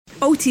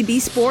OTB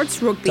Sports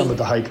Rugby. Some of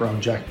the hype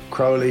around Jack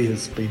Crowley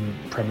has been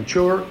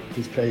premature.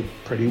 He's played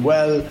pretty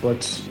well,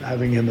 but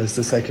having him as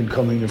the second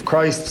coming of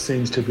Christ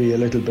seems to be a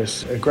little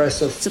bit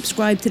aggressive.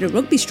 Subscribe to the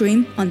rugby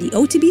stream on the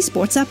OTB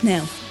Sports app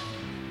now.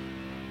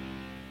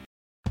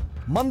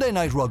 Monday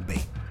Night Rugby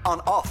on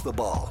Off the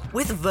Ball.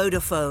 With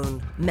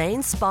Vodafone,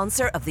 main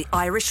sponsor of the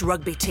Irish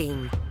rugby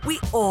team. We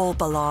all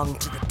belong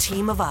to the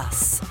team of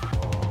us.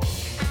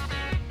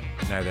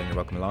 Now then, you're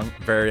welcome along.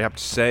 Very happy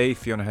to say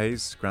Fiona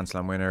Hayes, Grand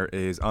Slam winner,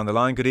 is on the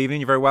line. Good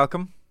evening, you're very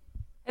welcome.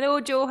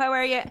 Hello Joe, how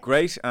are you?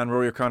 Great, and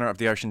Rory O'Connor of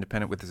the Irish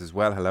Independent with us as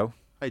well. Hello.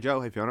 Hey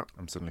Joe, hey Fiona.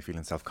 I'm suddenly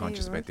feeling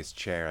self-conscious about this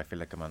chair. I feel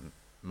like I'm on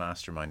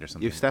Mastermind or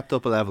something. You've stepped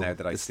up a level. Now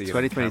that I it's see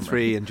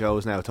 2023 and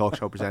Joe's now a talk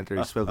show presenter.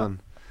 He's still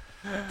done.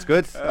 It's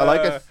good. I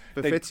like it.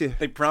 It fits you.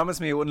 They promised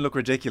me it wouldn't look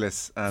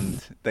ridiculous,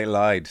 and they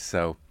lied.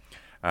 So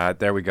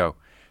there we go.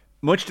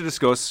 Much to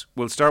discuss.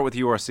 We'll start with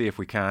URC if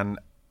we can.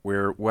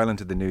 We're well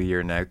into the new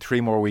year now. 3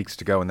 more weeks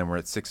to go, and then we're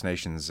at Six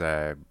Nations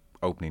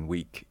opening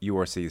week.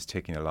 URC is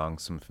ticking along.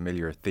 Some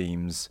familiar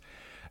themes,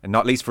 and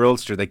not least for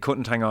Ulster. They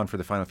couldn't hang on for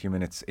the final few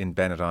minutes in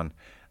Benetton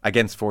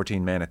against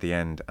 14 men at the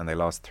end, and they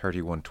lost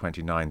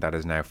 31-29. That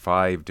is now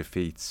 5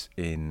 defeats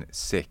in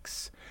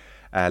 6.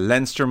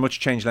 Leinster,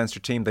 much changed Leinster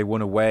team. They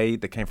won away.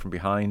 They came from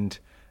behind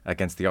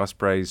against the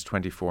Ospreys,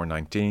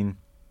 24-19.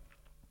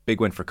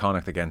 Big win for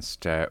Connacht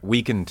against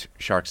weakened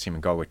Sharks team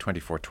in Galway,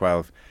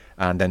 24-12.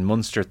 And then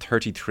Munster,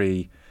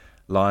 33,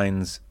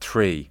 Lions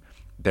 3.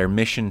 Their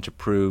mission to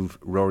prove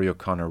Rory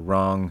O'Connor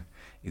wrong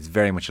is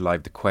very much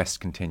alive. The quest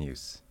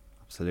continues.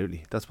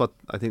 Absolutely. That's what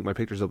I think. My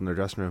picture's up in their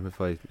dressing room,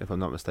 if I'm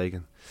not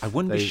mistaken. I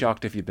wouldn't be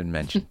shocked if you'd been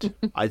mentioned.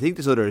 I think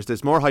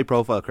there's more high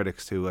profile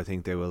critics who I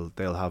think they'll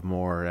have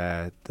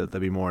more they'll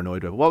be more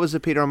annoyed with. What was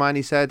it Peter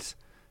O'Mahony said?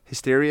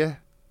 Hysteria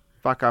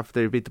back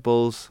after they beat the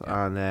Bulls,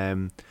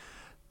 and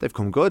they've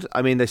come good.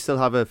 I mean, they still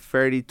have a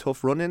fairly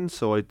tough run in,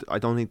 so I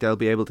don't think they'll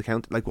be able to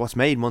count. Like, what's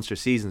made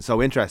Munster's season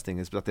so interesting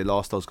is that they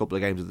lost those couple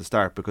of games at the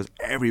start, because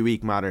every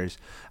week matters,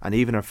 and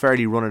even a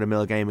fairly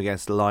run-of-the-mill game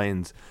against the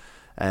Lions.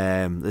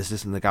 This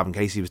isn't like Gavin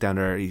Casey was down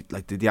there.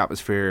 The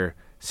atmosphere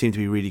seemed to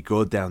be really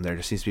good down there.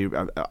 There seems to be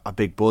a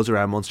big buzz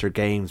around Munster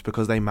games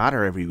because they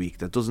matter every week.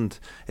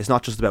 It's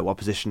not just about what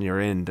position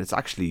you're in. There's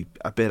actually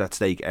a bit at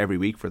stake every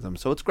week for them.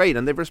 So it's great,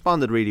 and they've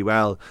responded really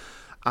well.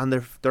 And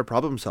they're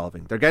problem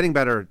solving. They're getting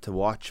better to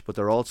watch, but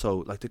they're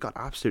also they got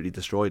absolutely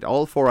destroyed.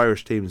 All 4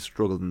 Irish teams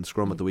struggled in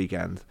scrum at the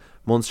weekend.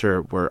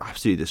 Munster were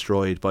absolutely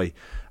destroyed by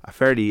a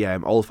fairly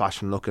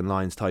old-fashioned looking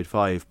Lions tight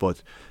 5,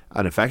 but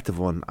an effective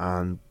one,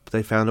 and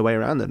they found a way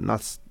around it, and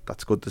that's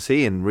good to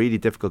see. In really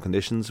difficult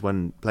conditions,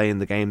 when playing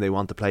the game they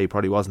want to play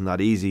probably wasn't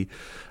that easy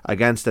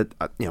against it.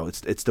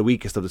 It's the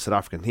weakest of the South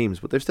African teams,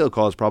 but they've still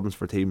caused problems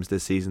for teams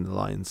this season, the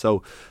Lions.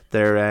 So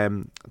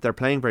they're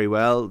playing very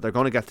well. They're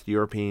going to get to the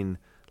European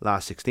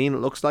last 16, it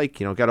looks like.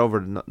 Get over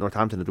to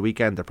Northampton at the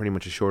weekend, they're pretty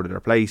much assured of their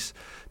place.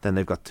 Then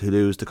they've got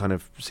Toulouse to kind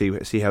of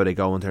see how they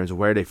go in terms of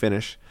where they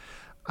finish,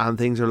 and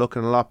things are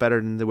looking a lot better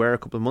than they were a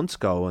couple of months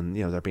ago. And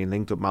they're being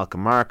linked with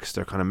Malcolm Marks.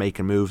 They're kind of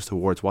making moves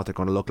towards what they're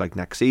going to look like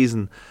next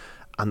season,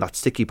 and that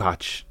sticky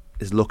patch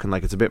is looking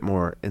like it's a bit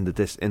more in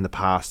the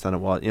past than it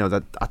was.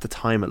 That at the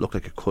time it looked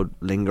like it could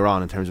linger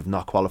on in terms of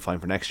not qualifying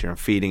for next year and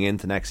feeding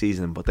into next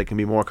season, but they can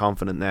be more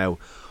confident now,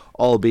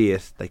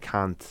 albeit they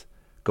can't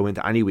go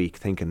into any week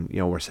thinking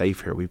we're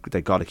safe here.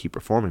 They got to keep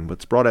performing, but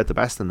it's brought out the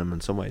best in them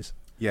in some ways.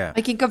 Yeah,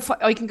 I can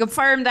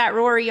confirm that,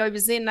 Rory. I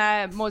was in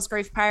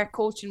Musgrave Park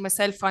coaching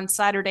myself on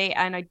Saturday,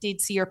 and I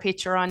did see your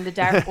picture on the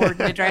dartboard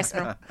in the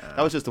dressing room.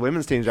 That was just the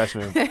women's team's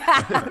dressing room.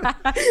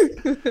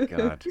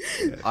 God,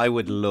 I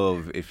would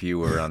love if you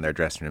were on their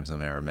dressing room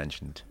somewhere or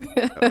mentioned.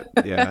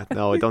 Yeah,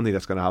 no, I don't think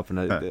that's going to happen.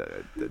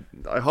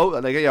 I hope,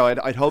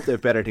 I'd hope they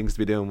have better things to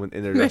be doing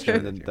in their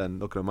dressing room than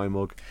looking at my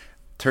mug.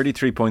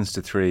 33 points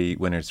to 3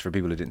 winners for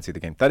people who didn't see the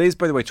game. That is,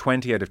 by the way,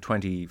 20 out of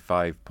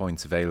 25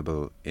 points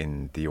available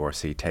in the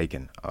URC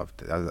taken.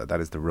 That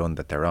is the run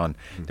that they're on.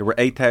 There were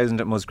 8,000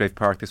 at Musgrave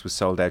Park. This was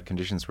sold out.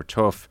 Conditions were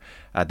tough.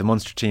 The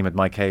Munster team had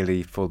Mike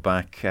Haley, full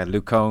back.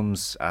 Luke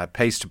Combs,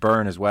 pace to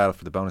burn as well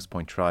for the bonus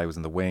point try, was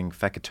in the wing.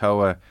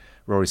 Fekitoa,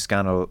 Rory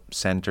Scannell,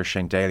 centre.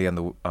 Shane Daly on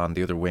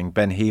the other wing.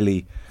 Ben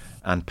Healy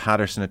and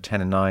Patterson at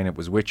 10 and 9. It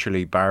was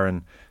Wycherley,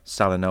 Barron,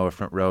 Salanoa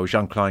front row.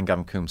 Jean Klein,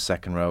 Gavin Coombs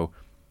second row.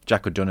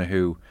 Jack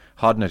O'Donoghue,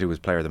 Hodnett, who was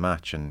player of the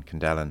match, and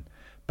Candellen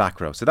back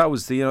row. So that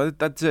was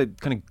that's a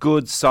kind of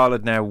good,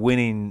 solid, now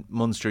winning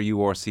Munster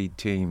URC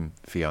team,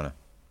 Fiona.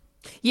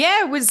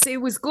 Yeah, it was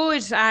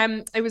good.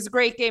 It was a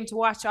great game to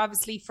watch,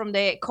 obviously from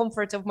the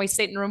comfort of my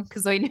sitting room,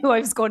 because I knew I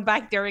was going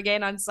back there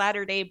again on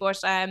Saturday.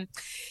 But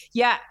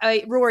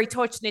Rory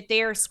touched on it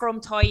there.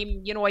 Scrum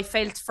time, I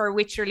felt for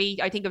Wycherley,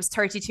 I think it was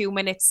 32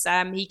 minutes.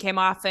 He came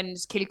off and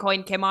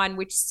Kilcoyne came on,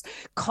 which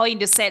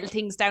kind of settled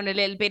things down a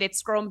little bit at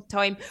scrum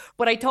time.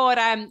 But I thought,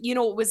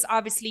 it was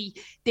obviously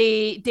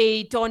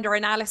they done their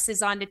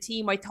analysis on the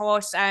team. I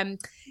thought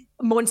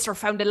Munster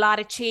found a lot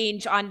of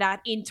change on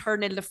that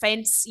internal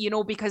defence,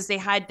 because they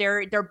had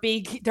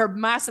their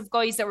massive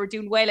guys that were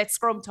doing well at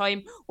scrum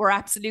time were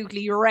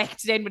absolutely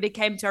wrecked then when they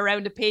came to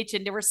around the pitch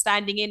and they were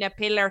standing in a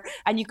pillar,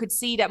 and you could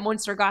see that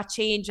Munster got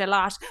change a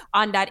lot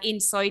on that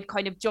inside,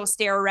 kind of just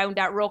there around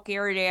that ruck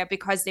area,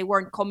 because they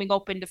weren't coming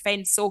up in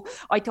defence. So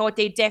I thought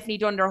they'd definitely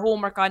done their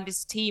homework on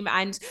this team.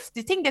 And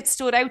the thing that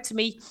stood out to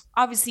me,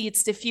 obviously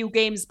it's the few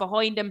games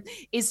behind them,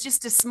 is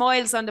just the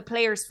smiles on the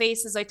players'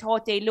 faces. I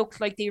thought they looked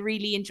like they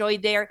really enjoyed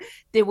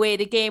the way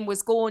the game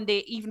was going. They,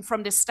 even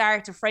from the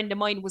start, a friend of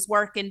mine was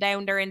working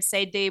down there and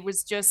said there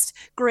was just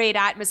great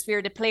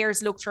atmosphere. The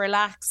players looked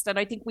relaxed, and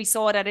I think we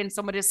saw that in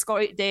some of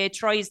the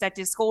tries that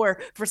they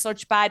score for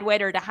such bad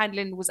weather. The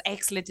handling was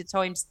excellent at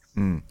times.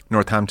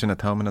 Northampton at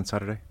Thomond on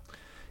Saturday.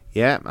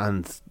 Yeah,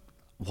 and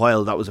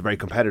while that was a very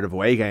competitive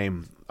away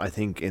game, I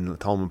think in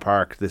Thomond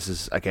Park this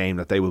is a game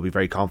that they will be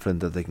very confident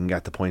that they can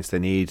get the points they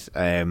need.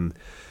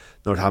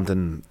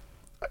 Northampton,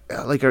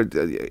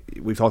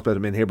 we've talked about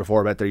them in here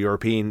before about their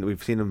European.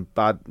 We've seen them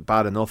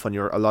bad enough on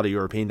a lot of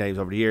European games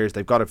over the years.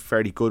 They've got a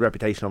fairly good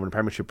reputation over the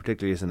Premiership,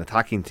 particularly as an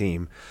attacking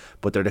team,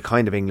 but they're the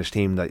kind of English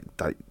team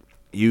that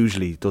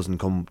usually doesn't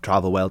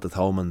travel well to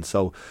Thomond.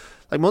 So,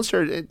 like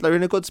Munster, they're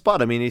in a good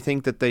spot. I mean, you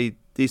think that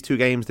these two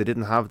games they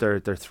didn't have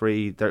their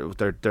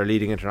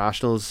leading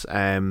internationals.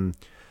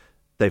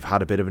 They've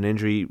had a bit of an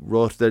injury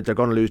rut. They're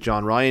going to lose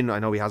John Ryan. I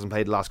know he hasn't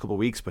played the last couple of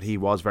weeks, but he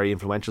was very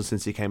influential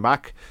since he came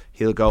back.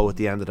 He'll go at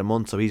the end of the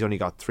month, so he's only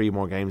got 3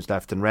 more games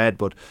left in red.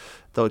 But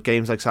the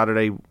games like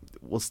Saturday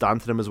will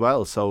stand to them as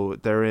well. So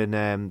they're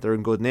in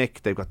good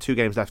nick. They've got 2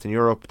 games left in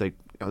Europe. They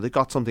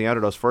got something out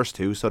of those first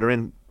 2, so they're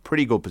in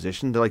pretty good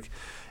position. They're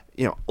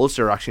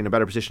Ulster are actually in a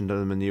better position than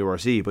them in the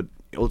URC, but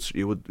Ulster,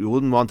 you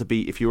wouldn't want to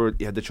be, if you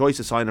had the choice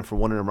of signing for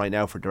one of them right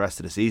now for the rest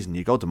of the season,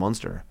 you go to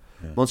Munster.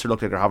 Yeah. Munster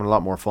look like they're having a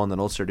lot more fun than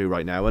Ulster do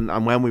right now,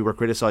 and when we were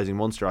criticising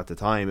Munster at the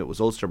time, it was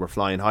Ulster were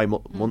flying high.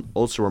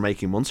 Ulster were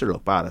making Munster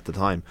look bad at the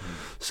time.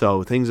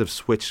 So things have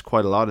switched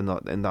quite a lot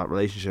in that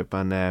relationship,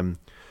 and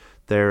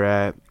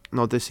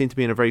they seem to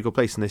be in a very good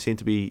place, and they seem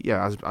to be,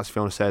 as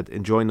Fiona said,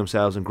 enjoying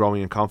themselves and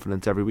growing in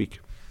confidence every week.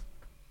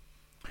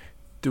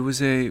 There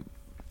was a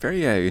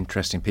very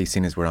interesting piece,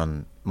 seen as we're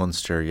on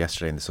Munster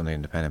yesterday in the Sunday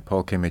Independent.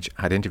 Paul Kimmage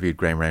had interviewed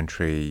Graham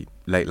Rowntree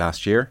late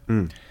last year,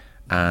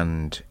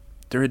 and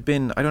there had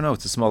been, I don't know,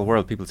 it's a small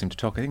world, people seem to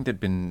talk. I think there'd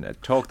been a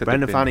talk that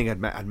Brendan Fanning had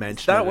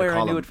mentioned that it. Where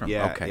I knew it from.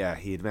 Yeah, okay. Yeah,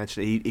 he had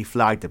mentioned it. He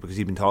flagged it because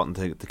he'd been talking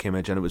to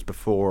Kimmage, and it was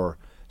before.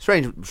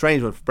 Strange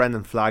when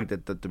Brendan flagged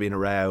it that there'd been a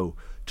row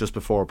just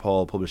before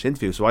Paul published the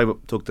interview. So I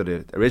took to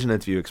the original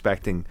interview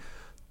expecting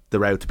the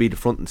row to be the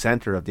front and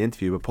centre of the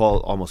interview, but Paul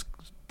almost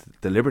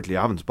deliberately,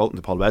 I haven't spoken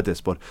to Paul about this,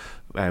 but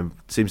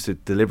seems to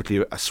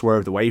deliberately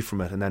swerved away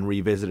from it and then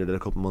revisited it a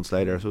couple of months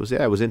later. So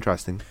it was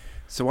interesting.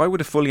 So I would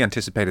have fully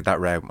anticipated that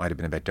row might have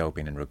been about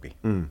doping in rugby.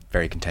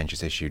 Very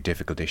contentious issue,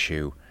 difficult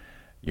issue.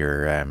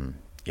 You're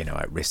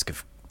at risk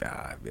of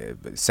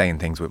saying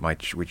things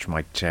which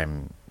might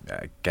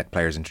get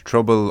players into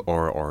trouble,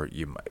 or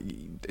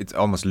it's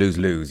almost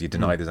lose-lose. You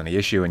deny there's any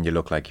issue and you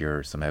look like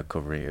you're somehow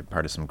covering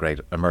part of some great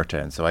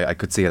omerta, and so I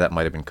could see how that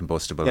might have been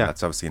combustible. Yeah. And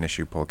that's obviously an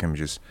issue Paul Kimmage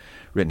has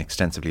written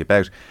extensively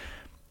about.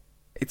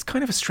 It's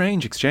kind of a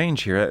strange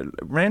exchange here.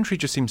 Rowntree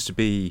just seems to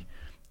be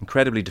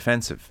incredibly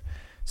defensive.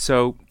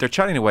 So they're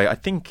chatting away. I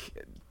think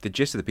the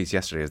gist of the piece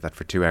yesterday is that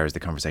for 2 hours the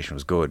conversation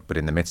was good, but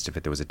in the midst of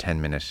it there was a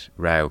 10-minute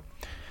row.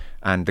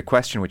 And the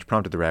question which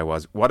prompted the row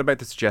was, what about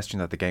the suggestion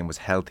that the game was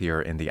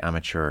healthier in the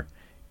amateur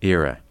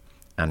era?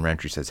 And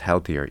Rowntree says,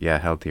 healthier? Yeah,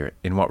 healthier.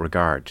 In what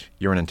regard?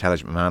 You're an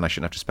intelligent man, I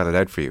shouldn't have to spell it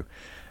out for you.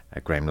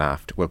 Graham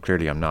laughed. Well,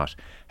 clearly I'm not.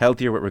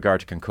 Healthier with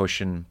regard to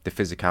concussion, the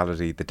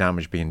physicality, the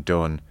damage being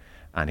done.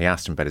 And he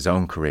asked him about his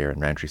own career,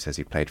 and Rowntree says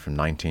he played from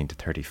 19 to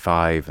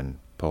 35, and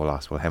Paul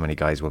asked, well, how many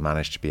guys will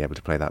manage to be able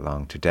to play that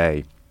long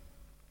today?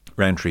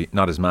 Rowntree,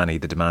 not as many,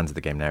 the demands of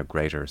the game now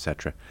greater,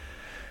 etc.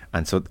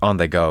 And so on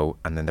they go,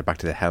 and then they're back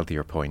to the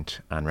healthier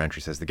point, and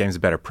Rowntree says the game's a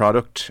better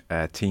product,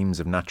 teams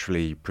have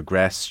naturally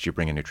progressed, you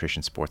bring in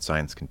nutrition, sports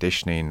science,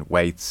 conditioning,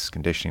 weights,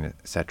 conditioning,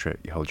 etc.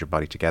 You hold your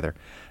body together.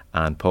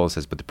 And Paul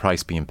says, but the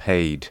price being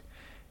paid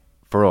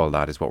for all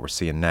that is what we're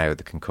seeing now,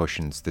 the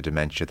concussions, the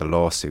dementia, the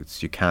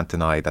lawsuits. You can't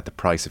deny that the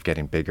price of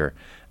getting bigger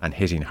and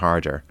hitting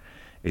harder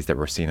is that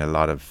we're seeing a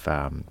lot of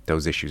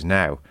those issues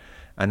now.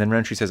 And then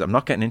Rowntree says, I'm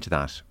not getting into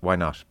that. Why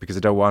not? Because I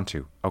don't want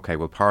to. Okay,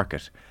 we'll park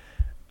it.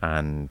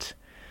 And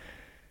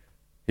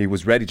he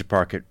was ready to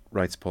park it,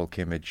 writes Paul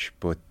Kimmage,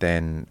 but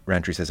then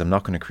Rowntree says, I'm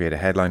not going to create a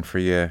headline for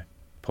you.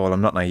 Paul,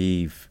 I'm not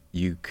naive.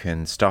 You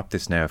can stop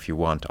this now if you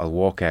want. I'll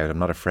walk out. I'm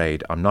not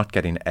afraid. I'm not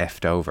getting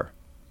effed over.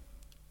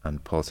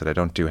 And Paul said, I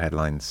don't do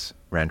headlines,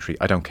 Rowntree.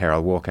 I don't care.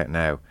 I'll walk out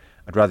now.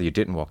 I'd rather you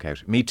didn't walk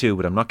out. Me too,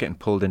 but I'm not getting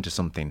pulled into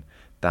something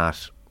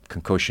that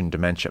concussion,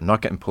 dementia. I'm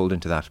not getting pulled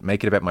into that.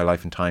 Make it about my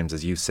life and times,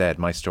 as you said,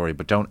 my story,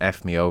 but don't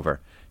F me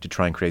over to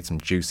try and create some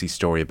juicy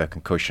story about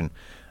concussion.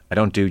 I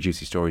don't do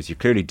juicy stories. You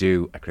clearly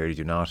do. I clearly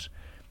do not.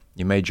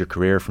 You made your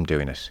career from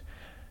doing it.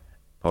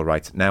 Paul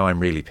writes, now I'm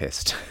really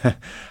pissed.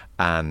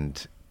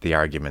 And the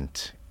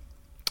argument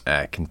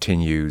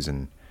continues,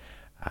 and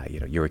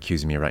You're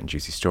accusing me of writing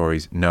juicy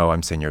stories. No,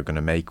 I'm saying you're going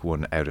to make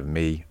one out of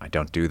me. I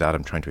don't do that.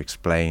 I'm trying to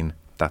explain.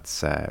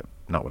 That's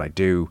not what I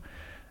do.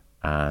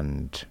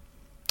 And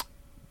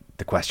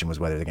the question was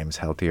whether the game is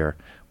healthier.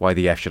 Why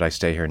the F should I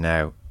stay here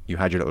now? You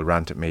had your little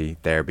rant at me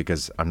there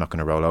because I'm not going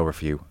to roll over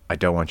for you. I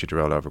don't want you to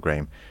roll over,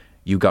 Graham.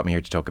 You got me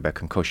here to talk about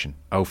concussion.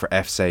 Oh, for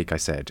F's sake, I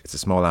said. It's a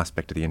small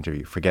aspect of the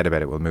interview. Forget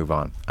about it. We'll move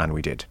on. And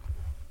we did.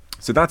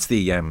 So that's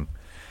the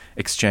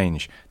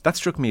exchange. That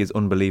struck me as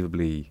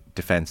unbelievably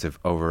defensive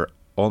over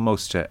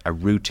almost a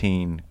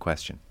routine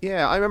question.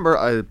 Yeah, I remember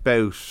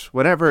about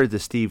whenever the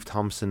Steve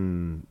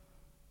Thompson,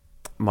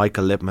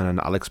 Michael Lippmann and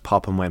Alex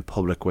Popham went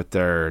public with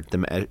their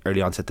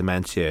early onset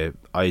dementia,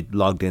 I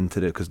logged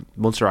into because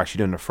Munster are actually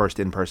doing their first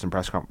in-person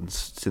press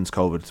conference since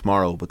COVID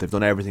tomorrow, but they've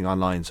done everything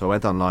online. So I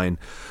went online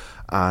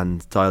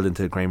and dialed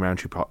into the Graham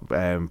Rowntree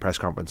press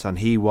conference, and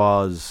he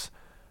was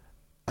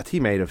a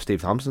teammate of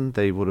Steve Thompson.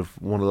 They would have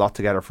won a lot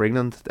together for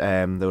England.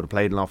 They would have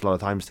played an awful lot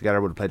of times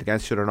together, would have played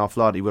against each other an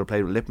awful lot. He would have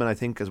played with Lippmann, I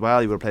think, as well.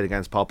 He would have played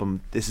against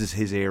Popham. This is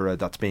his era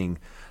that's being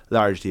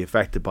largely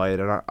affected by it.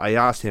 And I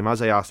asked him,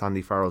 as I asked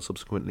Andy Farrell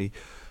subsequently,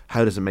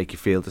 how does it make you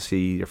feel to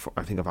see,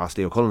 I think I've asked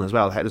Leo Cullen as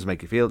well, how does it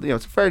make you feel?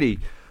 It's a fairly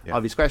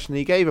obvious question.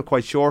 He gave a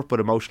quite short but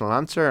emotional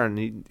answer,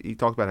 and he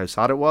talked about how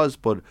sad it was,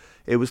 but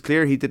it was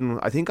clear he didn't,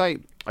 I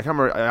can't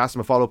remember, I asked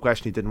him a follow-up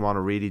question, he didn't want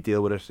to really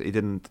deal with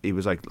it. He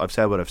was like, I've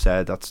said what I've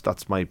said,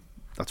 that's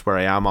where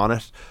I am on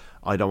it.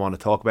 I don't want to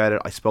talk about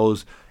it. I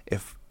suppose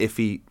if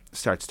he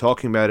starts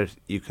talking about it,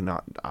 you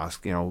cannot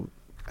ask,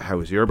 how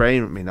is your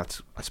brain? I mean,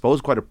 that's, I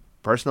suppose, quite a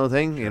personal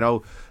thing.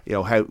 How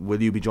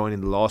will you be joining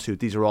the lawsuit?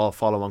 These are all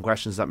follow-on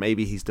questions that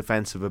maybe he's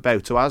defensive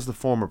about. So as the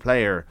former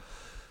player,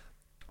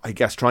 I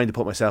guess trying to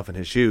put myself in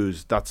his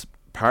shoes, that's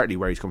partly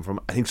where he's come from.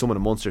 I think someone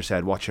in Munster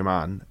said, watch your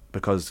man,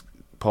 because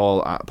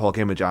Paul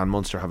Kimmage and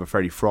Munster have a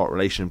fairly fraught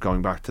relationship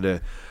going back to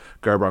the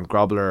Gerbrand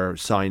Grobler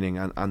signing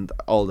and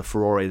all the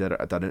furore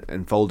that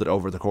unfolded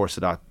over the course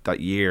of that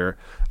year.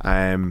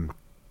 Paul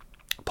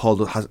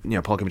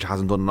Kimmage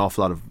hasn't done an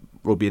awful lot of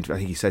rugby interview. I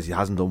think he says he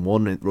hasn't done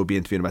one rugby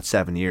interview in about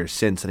 7 years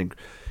since. I think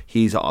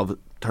he's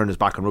turned his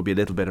back on rugby a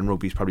little bit, and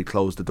rugby's probably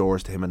closed the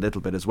doors to him a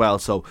little bit as well.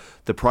 So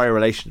the prior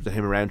relationship that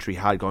him and Rowntree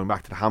had going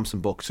back to the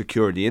Hampson book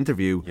secured the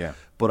interview. Yeah.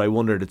 But I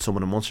wonder, did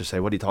someone in Munster say,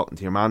 what are you talking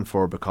to your man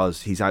for?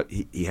 Because he's out,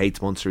 he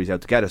hates Munster, he's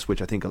out to get us,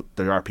 which I think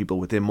there are people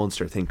within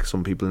Munster, I think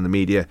some people in the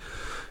media,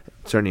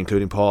 certainly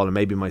including Paul and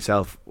maybe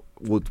myself,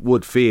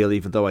 would feel,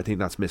 even though I think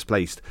that's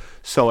misplaced.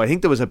 So I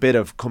think there was a bit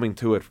of coming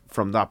to it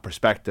from that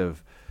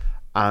perspective.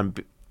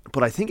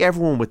 But I think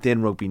everyone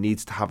within rugby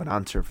needs to have an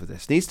answer for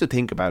this, needs to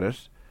think about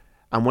it,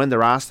 and when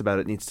they're asked about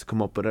it, needs to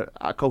come up with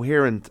a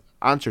coherent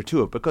answer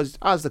to it. Because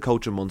as the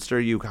coach of Munster,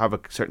 you have a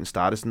certain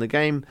status in the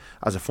game.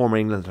 As a former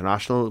England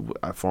international,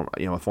 a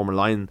former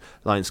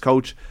Lions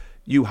coach,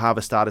 you have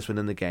a status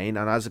within the game,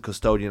 and as a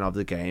custodian of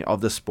the game,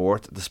 of the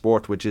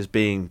sport which is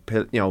being,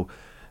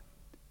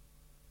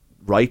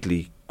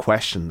 rightly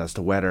questioned as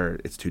to whether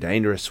it's too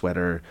dangerous,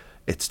 whether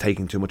it's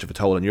taking too much of a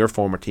toll on your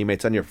former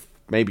teammates and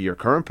maybe your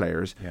current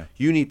players. Yeah.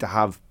 You need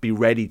to be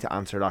ready to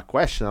answer that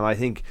question, and I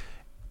think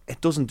it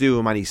doesn't do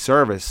him any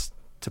service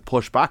to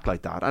push back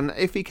like that. And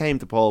if he came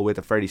to Paul with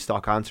a fairly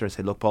stock answer and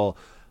said, look, Paul,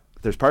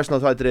 there's personal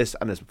side to this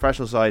and there's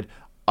professional side,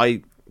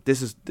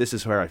 this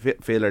is where I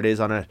feel it is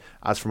on it.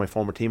 As for my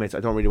former teammates, I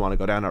don't really want to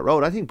go down that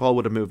road. I think Paul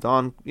would have moved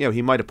on.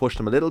 He might have pushed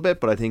him a little bit,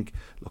 but I think,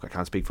 look, I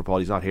can't speak for Paul,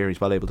 he's not here,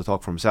 he's well able to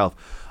talk for himself.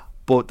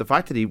 But the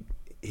fact that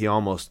he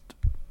almost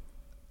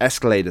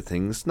escalated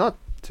things, not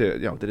to,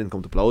 they didn't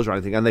come to blows or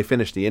anything, and they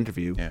finished the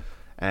interview.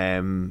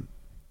 Yeah.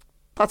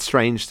 That's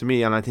strange to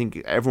me, and I think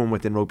everyone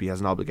within rugby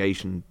has an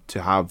obligation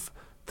to have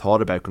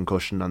thought about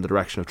concussion and the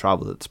direction of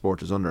travel that the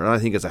sport is under. And I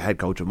think as a head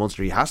coach of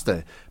Munster, he has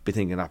to be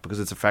thinking that, because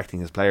it's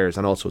affecting his players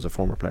and also as a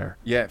former player.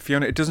 Yeah,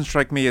 Fiona, it doesn't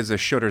strike me as a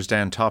shutters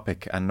down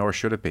topic, and nor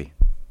should it be.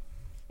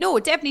 No,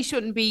 it definitely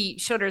shouldn't be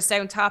shutters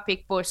down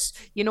topic, but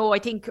I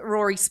think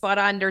Rory's spot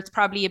on. There's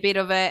probably a bit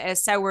of a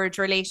soured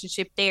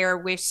relationship there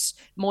with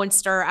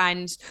Munster,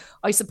 and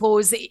I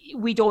suppose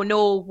we don't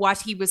know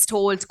what he was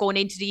told going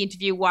into the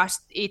interview. What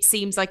it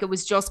seems like it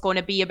was just going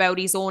to be about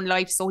his own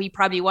life, so he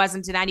probably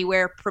wasn't in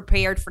anywhere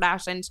prepared for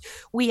that. And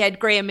we had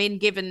Graham in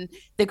giving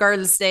the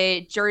girls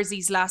the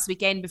jerseys last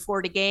weekend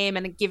before the game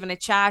and giving a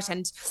chat,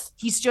 and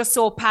he's just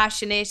so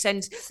passionate,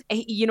 and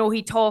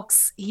he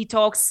talks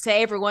to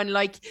everyone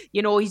like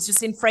he's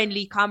just in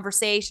friendly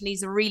conversation.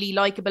 He's a really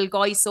likable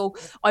guy. So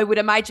I would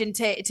imagine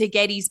to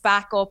get his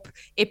back up,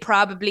 there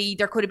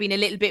could have been a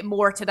little bit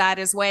more to that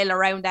as well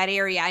around that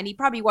area. And he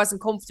probably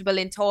wasn't comfortable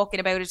in talking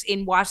about it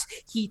in what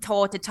he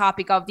thought the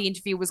topic of the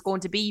interview was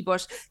going to be.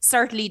 But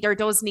certainly there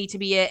does need to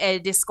be a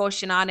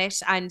discussion on it.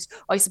 And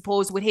I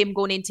suppose with him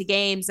going into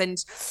games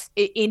and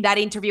in that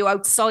interview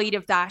outside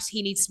of that,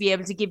 he needs to be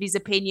able to give his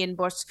opinion.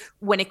 But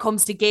when it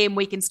comes to game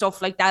week and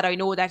stuff like that, I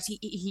know that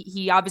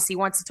he obviously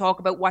wants to talk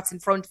about what's in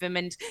front of him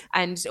and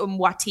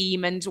what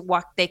team and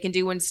what they can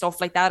do and stuff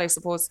like that, I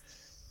suppose.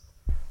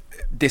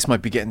 This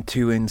might be getting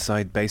too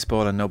inside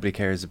baseball and nobody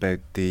cares about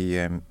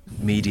the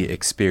media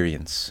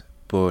experience,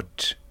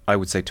 but I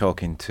would say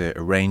talking to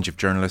a range of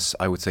journalists.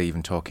 I would say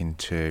even talking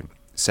to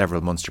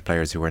several Munster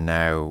players who are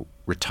now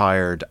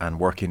retired and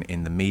working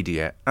in the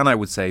media. And I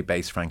would say,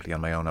 based frankly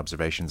on my own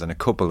observations and a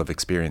couple of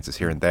experiences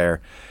here and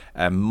there,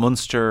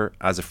 Munster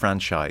as a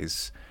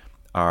franchise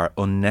are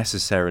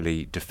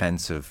unnecessarily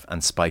defensive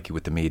and spiky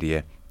with the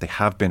media. They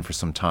have been for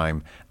some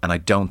time, and I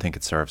don't think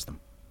it serves them.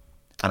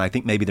 And I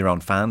think maybe their own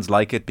fans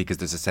like it because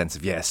there's a sense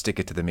of, stick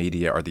it to the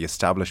media or the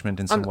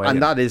establishment in some way.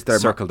 And that is their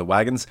circle the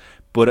wagons.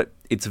 But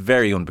it's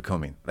very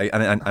unbecoming.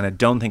 And I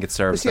don't think it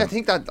serves them. I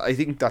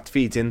think that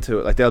feeds into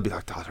it. Like, they'll be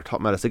like, they're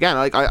talking about us again.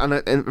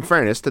 And in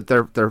fairness, that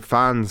their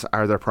fans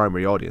are their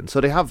primary audience.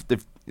 So they have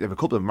a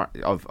couple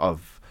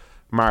of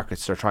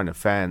markets they're trying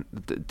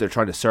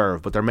to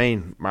serve, but their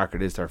main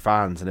market is their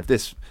fans. And if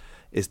this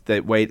is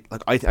the way,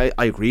 like, I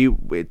agree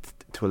with,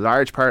 to a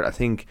large part, I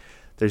think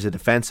there's a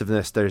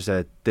defensiveness, there's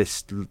a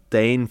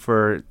disdain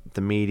for the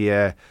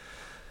media.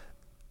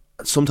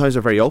 Sometimes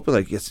they're very open.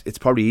 Like, it's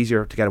probably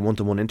easier to get a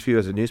one-to-one interview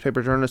as a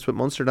newspaper journalist with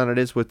Munster than it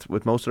is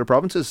with most of the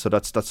provinces. So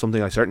that's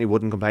something I certainly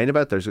wouldn't complain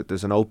about. There's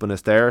an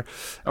openness there.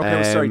 Okay,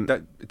 well, sorry.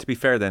 To be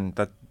fair, then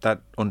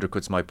that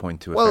undercuts my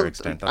point to a fair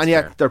extent. That's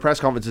fair. Their press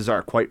conferences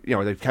are quite.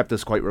 They've kept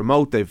us quite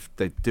remote. They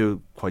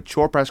do quite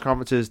short press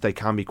conferences. They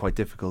can be quite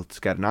difficult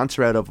to get an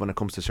answer out of when it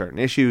comes to certain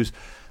issues.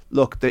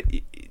 Look,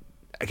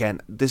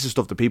 again, this is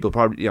stuff that people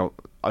probably,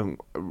 I'm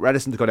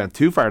reticent to go down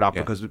too far at that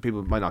because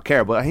people might not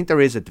care, but I think there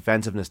is a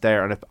defensiveness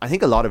there, and I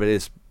think a lot of it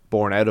is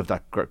born out of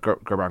that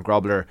Geraint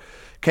Grobler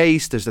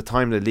case. There's the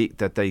time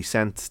that they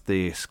sent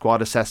the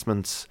squad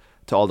assessments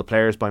to all the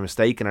players by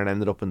mistake, and it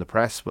ended up in the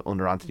press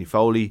under Anthony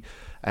Foley.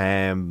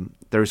 There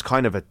was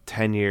kind of a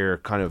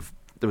 10-year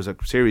there was a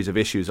series of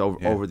issues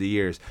over the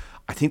years.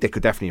 I think they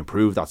could definitely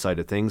improve that side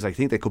of things. I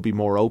think they could be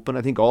more open.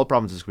 I think all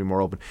provinces could be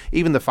more open.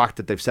 Even the fact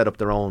that they've set up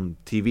their own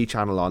TV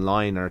channel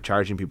online and are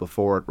charging people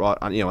for it,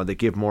 and they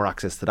give more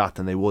access to that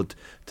than they would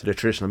to the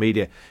traditional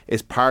media,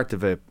 is part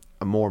of a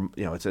more,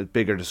 it's a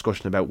bigger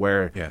discussion about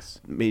where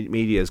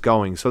media is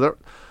going. So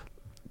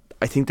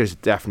I think there's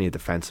definitely a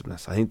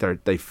defensiveness. I think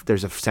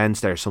there's a sense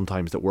there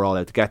sometimes that we're all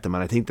out to get them,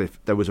 and I think that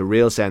there was a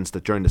real sense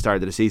that during the start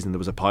of the season there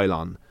was a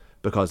pile-on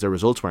because their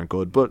results weren't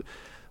good. But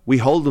we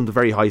hold them to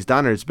very high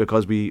standards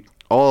because we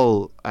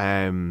all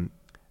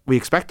we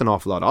expect an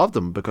awful lot of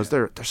them because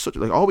they're such,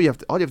 like, all you have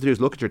to do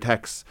is look at your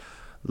texts,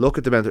 look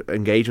at the amount of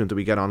engagement that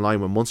we get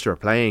online when Munster are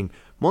playing.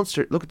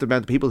 Look at the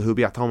amount of people who'll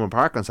be at Thomond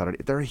Park on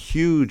Saturday. They're a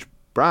huge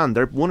brand.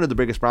 They're one of the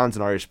biggest brands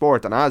in Irish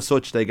sport, and as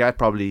such they get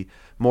probably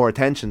more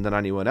attention than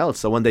anyone else.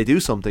 So when they do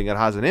something, it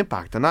has an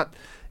impact, and that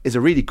is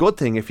a really good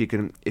thing if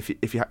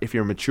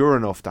you're mature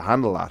enough to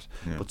handle that.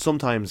 But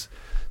sometimes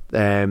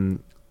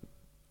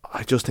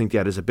I just think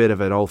there's a bit of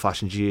an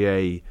old-fashioned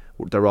GA,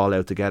 they're all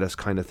out to get us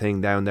kind of thing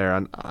down there,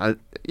 and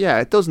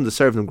it doesn't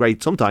deserve them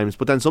great sometimes,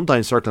 but then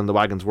sometimes circling the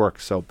wagons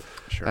works. So,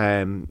 sure.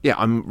 I'm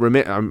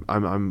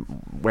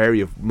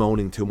wary of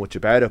moaning too much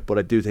about it, but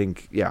I do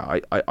think,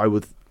 I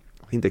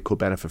think they could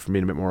benefit from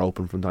being a bit more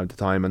open from time to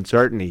time, and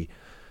certainly,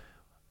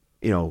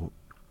 I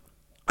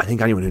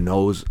think anyone who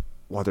knows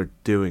what they're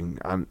doing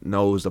and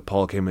knows that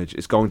Paul Kimmage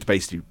is going to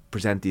basically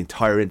present the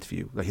entire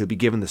interview. Like, he'll be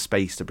given the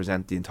space to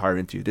present the entire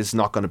interview. This is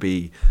not going to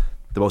be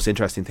the most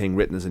interesting thing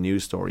written as a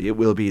news story. It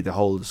will be the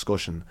whole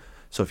discussion.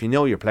 So if you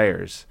know your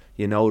players,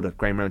 you know that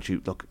Graham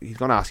Rowntree, look, he's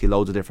going to ask you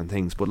loads of different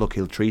things, but look,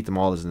 he'll treat them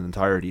all as an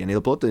entirety, and he'll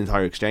put the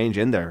entire exchange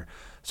in there.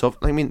 So,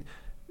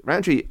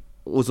 Rowntree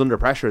was under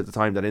pressure at the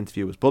time that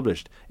interview was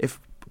published. If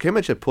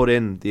Kimmage had put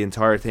in the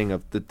entire thing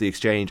of the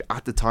exchange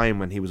at the time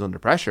when he was under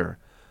pressure,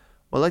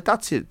 well, like,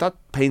 that's it. That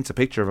paints a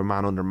picture of a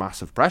man under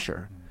massive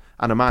pressure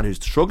and a man who's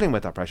struggling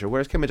with that pressure,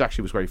 whereas Kimmage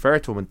actually was very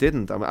fair to him and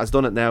didn't. Has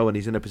done it now, and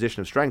he's in a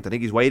position of strength. I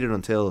think he's waited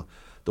until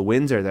the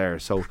wins are there.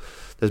 So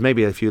there's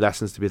maybe a few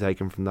lessons to be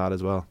taken from that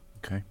as well.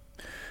 Okay.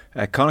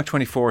 Connacht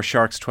 24,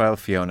 Sharks 12,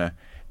 Fiona.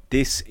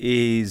 This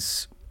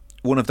is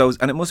one of those,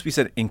 and it must be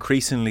said,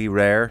 increasingly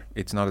rare.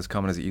 It's not as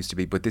common as it used to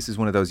be, but this is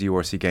one of those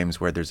URC games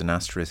where there's an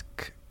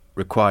asterisk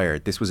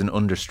required. This was an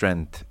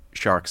understrength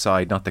Shark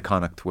side, not the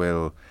Connacht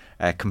will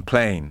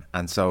complain,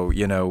 and so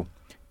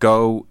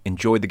go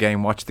enjoy the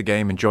game, watch the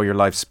game, enjoy your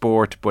live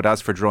sport, but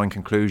as for drawing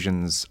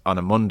conclusions on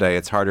a Monday,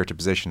 it's harder to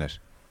position it.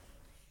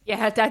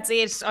 Yeah, that's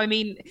it. I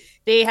mean,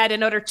 they had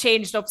another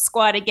changed up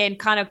squad again.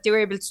 Connacht, they were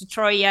able to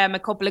try a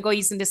couple of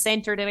guys in the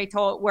centre that I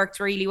thought worked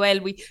really well.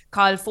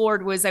 Kyle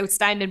Ford was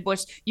outstanding,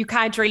 but you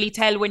can't really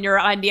tell when you're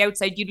on the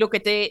outside. You'd look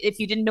at if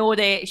you didn't know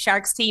the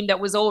Sharks team that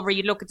was over,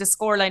 you'd look at the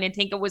scoreline and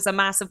think it was a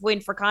massive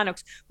win for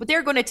Connacht. But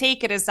they're going to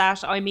take it as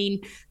that. I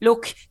mean,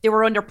 look, they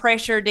were under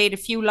pressure. They had a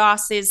few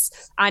losses,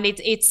 and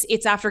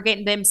it's after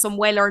getting them some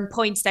well-earned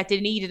points that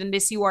they needed in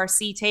this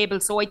URC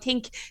table. So I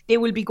think they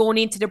will be going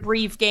into the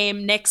Brive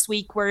game next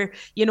week, where,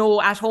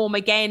 at home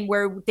again,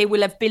 where they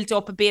will have built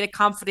up a bit of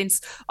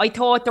confidence. I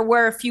thought there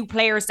were a few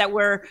players that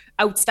were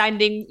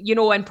outstanding,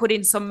 and put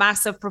in some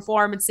massive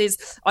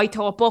performances. I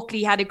thought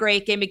Buckley had a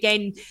great game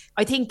again.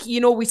 I think,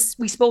 we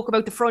spoke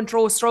about the front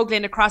row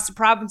struggling across the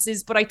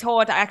provinces, but I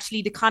thought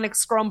actually the Connacht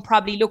scrum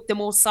probably looked the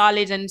most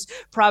solid and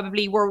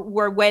probably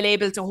were well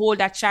able to hold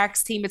that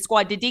Sharks team and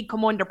squad. They did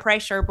come under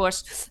pressure,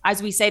 but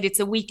as we said, it's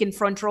a weakened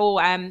front row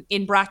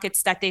in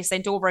brackets that they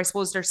sent over, I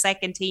suppose, their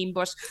second team.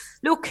 But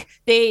look,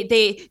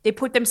 they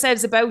put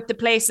themselves about the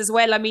place as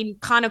well. I mean,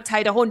 Connacht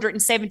had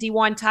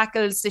 171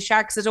 tackles, the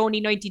Sharks had only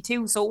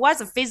 92, so it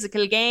was a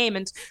physical game,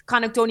 and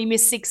Connacht only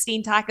missed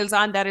 16 tackles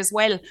on that as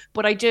well.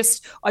 But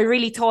I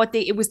really thought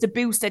it was the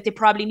boost that they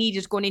probably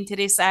needed going into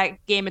this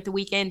game at the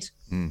weekend.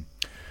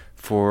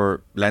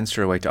 For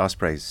Leinster away to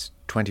Ospreys,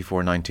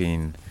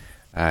 24-19,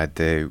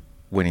 the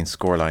winning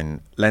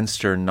scoreline.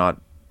 Leinster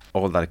not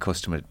all that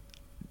accustomed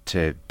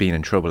to being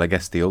in trouble. I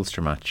guess the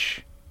Ulster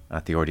match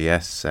at the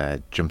RDS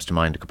jumps to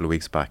mind a couple of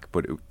weeks back,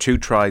 but 2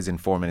 tries in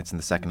 4 minutes in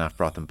the second half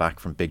brought them back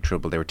from big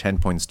trouble. They were 10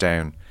 points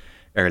down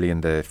early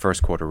in the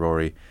first quarter,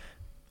 Rory.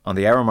 On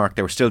the hour mark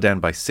they were still down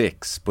by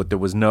 6, but there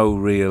was no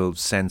real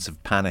sense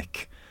of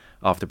panic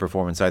off the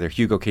performance either.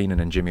 Hugo Keenan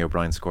and Jimmy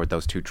O'Brien scored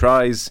those 2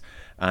 tries,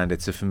 and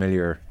it's a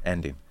familiar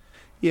ending.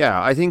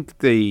 Yeah, I think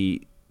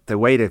the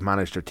way they've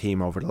managed their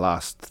team over the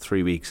last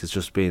 3 weeks has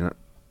just been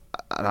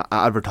an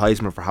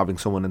advertisement for having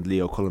someone in the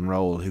Leo Cullen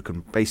role who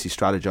can basically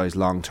strategise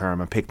long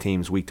term and pick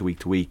teams week to week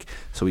to week.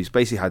 So he's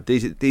basically had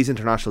these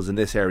internationals in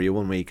this area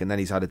 1 week, and then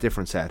he's had a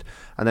different set,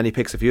 and then he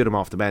picks a few of them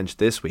off the bench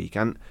this week,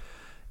 and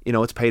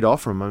it's paid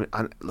off for him.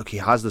 And look, he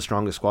has the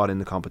strongest squad in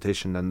the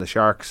competition, and the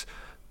Sharks,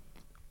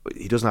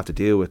 he doesn't have to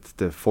deal with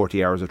the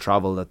 40 hours of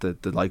travel that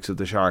the likes of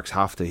the Sharks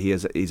have to.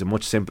 He's a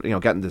much simpler,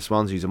 getting to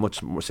Swansea is a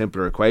much more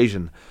simpler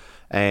equation.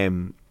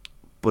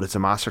 But it's a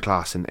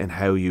masterclass in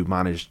how you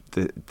manage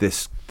the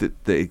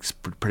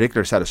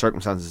particular set of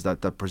circumstances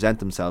that present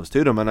themselves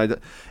to them. And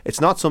it's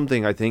not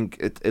something, I think,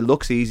 it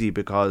looks easy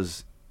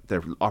because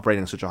they're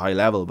operating at such a high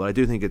level, but I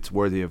do think it's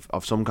worthy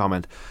of some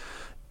comment.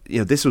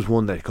 This was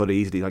one that could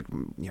easily,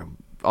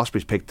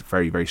 Ospreys picked a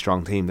very, very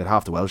strong team. They'd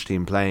half the Welsh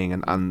team playing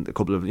and a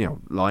couple of,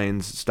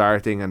 Lions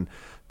starting, and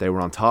they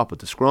were on top with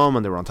the scrum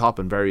and they were on top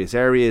in various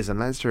areas. And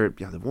Leinster,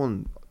 they've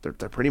won. They're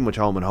pretty much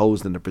home and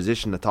hosed in their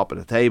position at the top of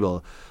the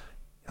table.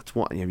 That's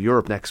what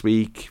Europe next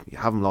week. You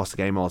haven't lost a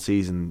game all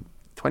season.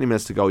 20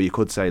 minutes to go, you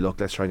could say, look,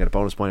 let's try and get a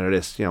bonus point out of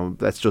this.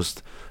 Let's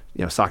just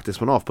sack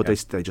this one off. But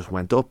they just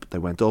went up. They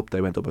went up a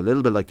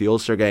little bit like the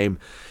Ulster game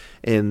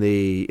in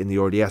the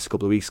RDS a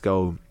couple of weeks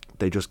ago.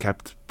 They just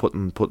kept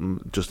putting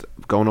just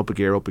going up a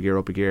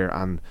gear,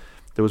 and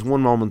there was one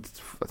moment,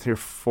 I think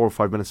 4 or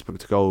 5 minutes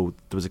to go,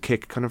 there was a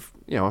kick, kind of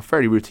a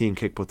fairly routine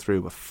kick put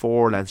through, with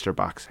 4 Leinster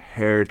backs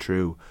hair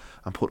through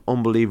and put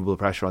unbelievable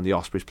pressure on the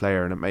Ospreys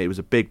player, and it was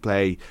a big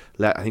play.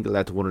 I think it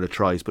led to one of the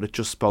tries, but it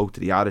just spoke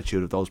to the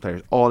attitude of those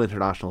players, all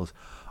internationals.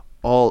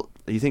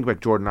 You think about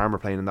Jordan Larmour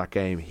playing in that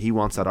game, he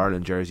wants that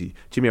Ireland jersey.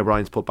 Jimmy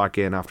O'Brien's put back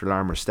in after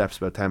Larmour steps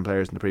about 10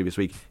 players in the previous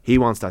week, he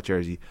wants that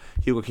jersey.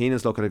 Hugo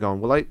Keenan's looking at going,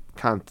 well, I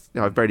can't,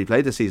 I've barely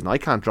played this season, I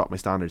can't drop my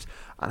standards,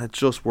 and it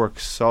just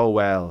works so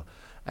well.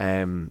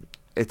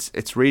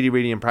 It's really,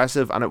 really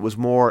impressive, and it was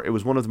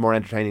one of the more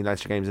entertaining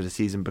Leinster games of the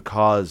season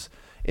because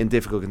in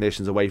difficult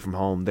conditions away from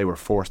home they were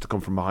forced to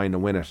come from behind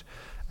and win it.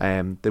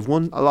 They've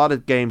won a lot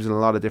of games in a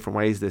lot of different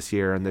ways this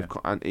year, and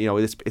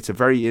it's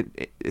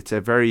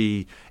a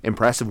very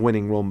impressive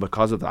winning run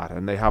because of that.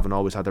 And they haven't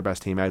always had their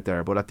best team out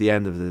there, but at the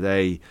end of the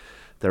day,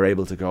 they're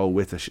able to go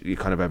with a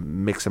kind of a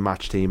mix and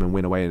match team and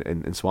win away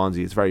in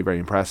Swansea. It's very, very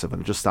impressive,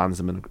 and it just stands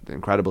them in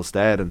incredible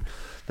stead. And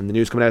the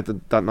news coming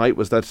out that night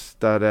was that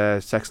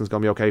Sexton's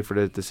going to be okay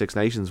for the Six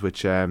Nations,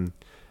 which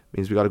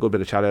means we got a good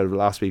bit of chat out of it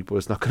last week, but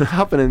it's not going to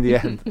happen in the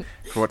end.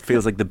 For what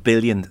feels like the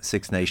 1000th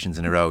Six Nations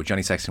in a row,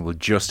 Johnny Sexton will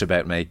just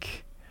about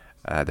make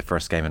the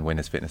first game and win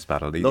his fitness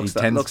battle. He tends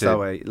that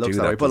way.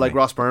 But like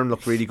Ross Byrne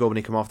looked really good when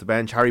he came off the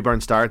bench. Harry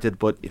Byrne started,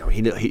 but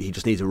he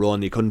just needs a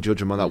run. You couldn't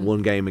judge him on that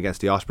one game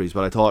against the Ospreys.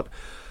 But I thought,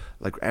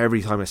 like,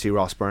 every time I see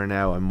Ross Byrne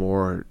now, I'm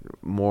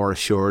more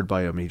assured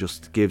by him. He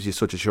just gives you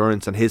such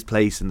assurance, and his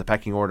place in the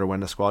pecking order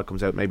when the squad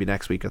comes out maybe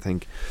next week, I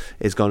think,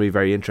 is going to be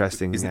very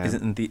interesting.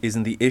 Isn't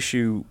the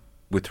issue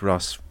with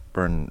Ross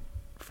Byrne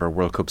for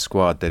World Cup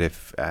squad that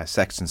if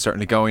Sexton's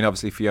certainly going,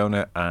 obviously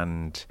Fiona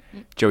and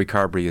Joey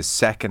Carberry is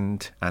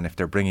second, and if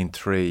they're bringing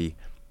 3,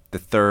 the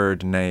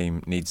third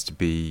name needs to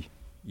be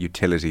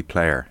utility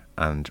player,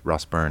 and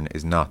Ross Byrne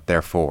is not,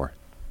 therefore.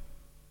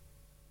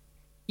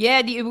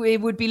 Yeah,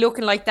 it would be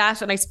looking like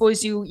that, and I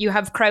suppose you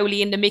have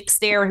Crowley in the mix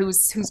there,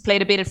 who's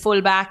played a bit of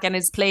fullback and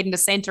has played in the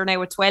centre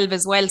now at 12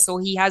 as well, so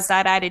he has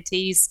that added to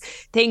his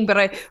thing.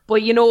 But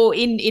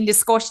in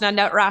discussion on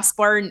that Ross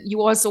Byrne,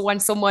 you also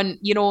want someone,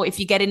 if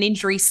you get an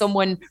injury,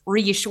 someone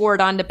reassured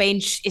on the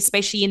bench,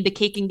 especially in the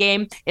kicking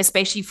game,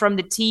 especially from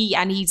the tee,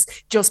 and he's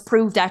just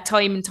proved that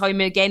time and time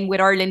again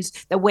with Ireland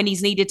that when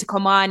he's needed to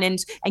come on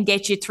and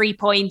get you 3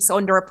 points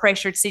under a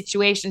pressured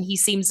situation, he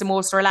seems the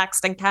most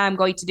relaxed and calm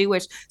guy to do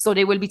it. So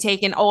they will be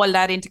taking all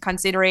that into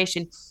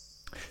consideration.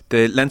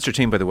 The Leinster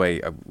team, by the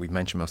way, we've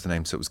mentioned most of the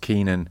names. So it was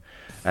Keenan,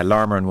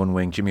 Larmour in one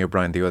wing, Jimmy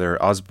O'Brien the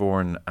other,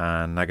 Osborne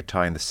and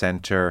Nagatai in the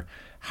centre,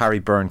 Harry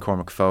Byrne,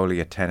 Cormac Foley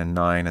at 10 and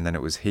 9, and then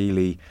it was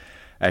Healy.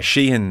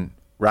 Sheehan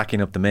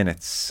racking up the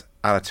minutes,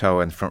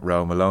 Alatoa in the front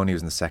row, Maloney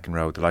was in the second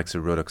row, the likes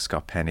of Ruddock,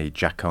 Scott Penny,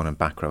 Jack Conan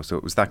back row. So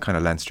it was that kind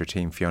of Leinster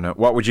team, Fiona.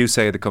 What would you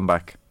say of the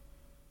comeback?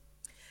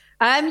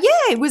 Yeah,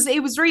 it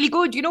was really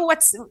good. You know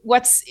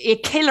what's a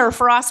killer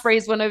for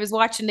Ospreys when I was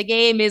watching the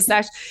game is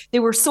that they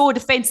were so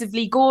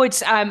defensively good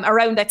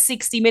around that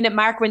 60-minute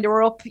mark when they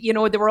were up. You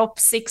know, they were up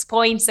 6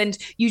 points, and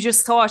you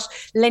just thought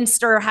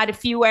Leinster had a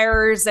few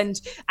errors and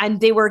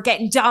they were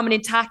getting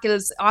dominant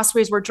tackles.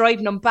 Ospreys were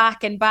driving them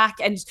back,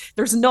 and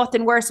there's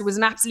nothing worse. It was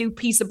an absolute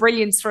piece of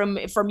brilliance from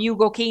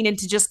Hugo Keenan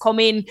to just come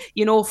in,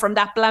 you know, from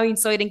that blind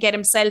side and get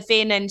himself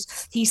in, and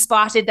he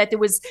spotted that there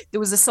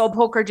was a sub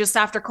hooker just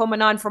after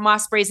coming on from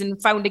Ospreys and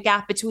found a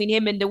gap between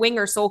him and the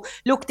winger. So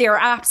look, they're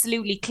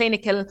absolutely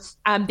clinical.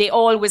 They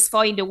always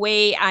find a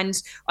way,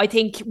 and I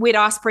think with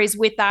Ospreys,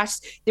 with that,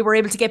 they were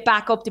able to get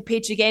back up the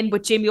pitch again,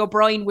 but Jimmy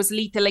O'Brien was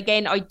lethal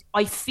again.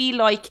 I feel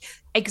like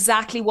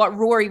exactly what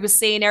Rory was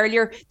saying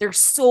earlier. There's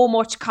so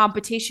much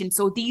competition,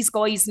 so these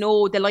guys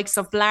know, the likes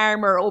of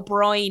Larmour,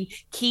 O'Brien,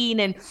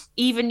 Keenan,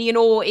 even, you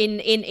know, in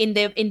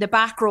the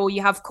back row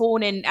you have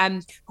Conan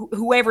and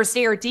whoever's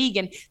there,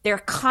 Deegan. They're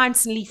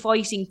constantly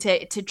fighting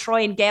to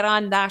try and get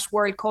on that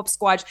World Cup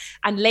squad,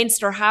 and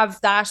Leinster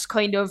have that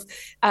kind of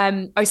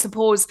I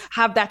suppose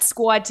have that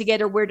squad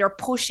together where they're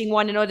pushing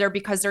one another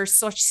because there's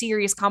such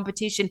serious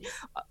competition.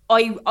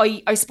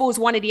 I suppose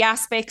one of the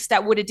aspects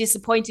that would have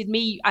disappointed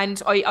me,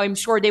 and I'm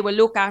sure they will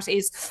look at,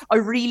 is I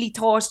really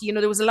thought, you know,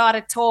 there was a lot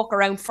of talk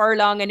around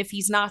Furlong, and if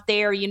he's not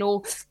there, you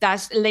know,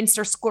 that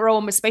Leinster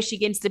scrum, especially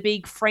against the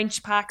big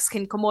French packs,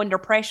 can come under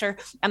pressure.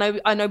 And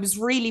I was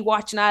really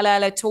watching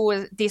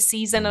Alatoa this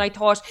season, and I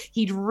thought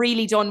he'd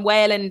really done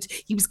well, and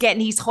he was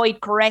getting his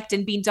height correct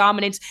and being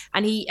dominant,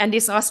 and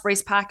this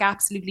Ospreys pack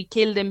absolutely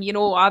killed him. You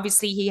know,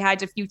 obviously he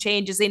had a few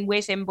changes in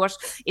with him, but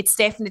it's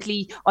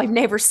definitely, I've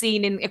never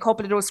seen in a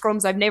couple of those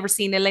scrums, I've never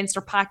seen a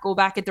Leinster pack go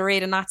back at the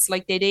rate of knots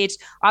like they did.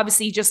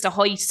 Obviously just a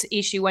height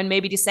issue and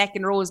maybe the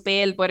second row's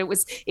bail, but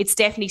it's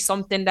definitely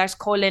something that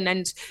Cullen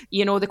and,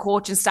 you know, the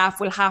coaching staff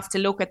will have to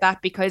look at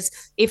that, because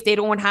if they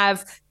don't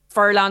have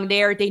Furlong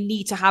there, they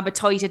need to have a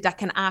tight head that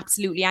can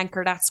absolutely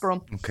anchor that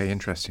scrum. Okay,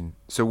 interesting.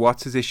 So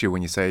what's his issue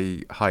when you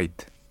say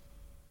height?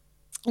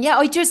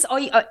 Yeah,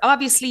 I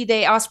obviously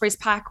the Ospreys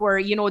pack were,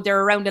 you know,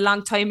 they're around a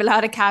long time, a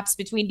lot of caps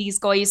between these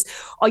guys.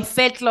 I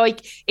felt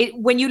like it,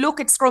 when you look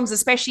at scrums,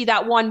 especially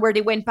that one where they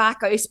went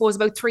back, I suppose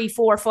about 3,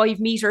 4, 5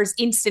 meters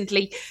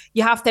instantly,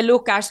 you have to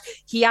look at,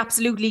 he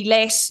absolutely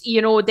let,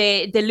 you know,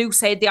 the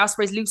loose head, the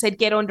Ospreys loose head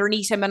get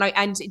underneath him,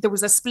 and there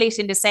was a split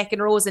in the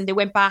second rows and they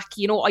went back.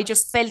 You know, I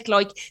just felt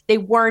like they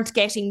weren't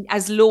getting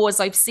as low as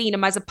I've seen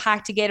them as a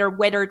pack together,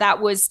 whether that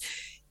was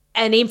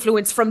an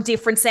influence from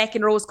different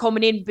second rows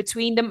coming in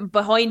between them,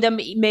 behind them.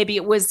 Maybe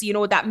it was, you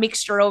know, that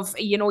mixture of,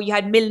 you know, you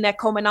had Milne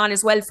coming on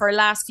as well for the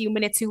last few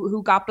minutes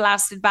who got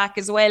blasted back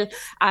as well.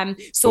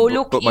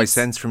 But my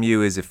sense from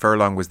you is if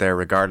Furlong was there,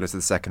 regardless of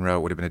the second row, it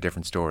would have been a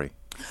different story.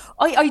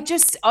 I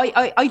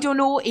don't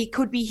know. It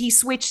could be he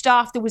switched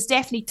off. There was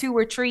definitely 2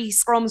 or 3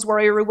 scrums where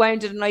I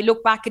rewound it and I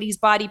look back at his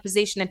body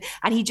position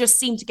and he just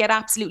seemed to get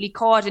absolutely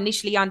caught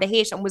initially on the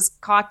hit and was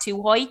caught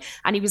too high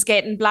and he was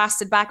getting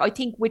blasted back. I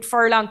think with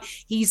Furlong,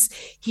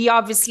 he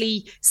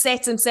obviously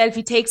sets himself,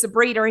 he takes a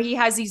breather, he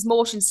has these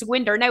motions to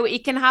winder. Now,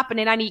 it can happen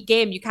in any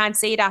game, you can't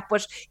say that,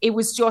 but it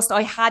was just,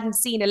 I hadn't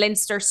seen a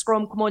Leinster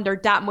scrum come under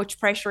that much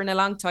pressure in a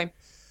long time.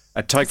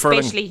 Tadhg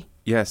Furlong.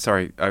 Yeah,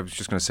 sorry, I was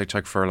just going to say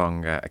Tadhg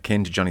Furlong,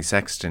 akin to Johnny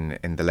Sexton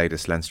in the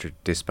latest Leinster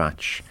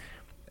dispatch,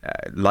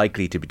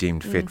 likely to be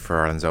deemed fit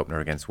for Ireland's opener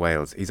against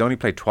Wales. He's only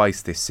played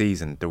twice this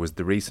season. There was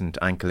the recent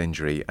ankle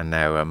injury and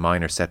now a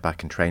minor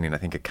setback in training, I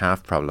think a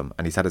calf problem,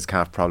 and he's had his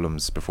calf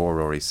problems before,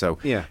 Rory. So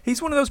yeah, he's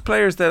one of those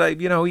players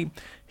that,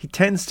 he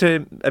tends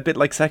to, a bit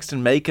like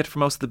Sexton, make it for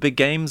most of the big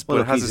games,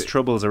 but has his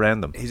troubles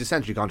around them. He's a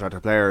centrally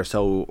contracted player,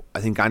 so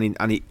I think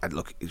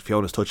look,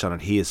 Fiona's touched on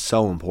it, he is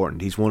so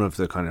important. He's one of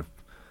the kind of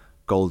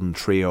golden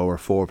trio or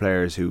 4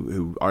 players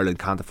who Ireland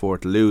can't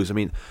afford to lose. I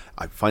mean,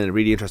 I find it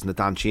really interesting that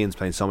Dan Sheehan's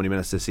playing so many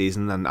minutes this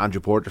season and Andrew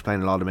Porter's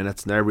playing a lot of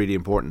minutes, and they're really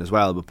important as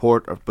well.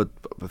 But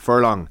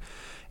Furlong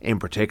in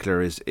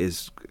particular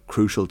is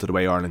crucial to the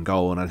way Ireland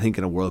go, and I think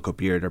in a World Cup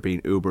year they're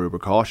being uber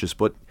cautious.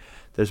 But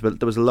there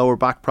was a lower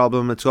back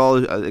problem. It's all,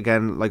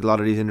 again, like a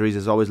lot of these injuries,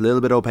 there's always a little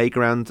bit opaque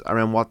around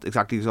what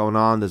exactly is going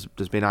on. There's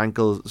been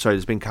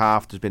there's been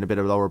calf, there's been a bit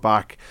of lower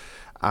back.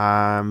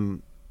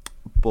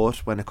 But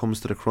when it comes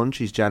to the crunch,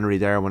 he's generally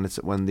there when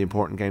the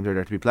important games are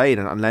there to be played.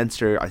 And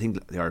Leinster, I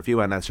think the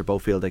RFU and Leinster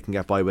both feel they can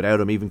get by without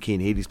him. Even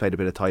Cian Healy's played a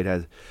bit of tight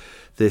head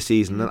this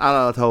season. And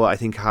Alatoa, I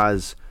think,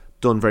 has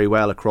done very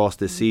well across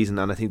this season,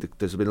 and I think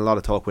there's been a lot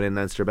of talk within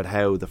Leinster about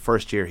how the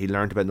first year he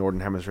learned about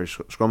Northern Hemisphere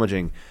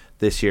scrummaging.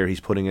 This year he's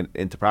putting it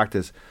into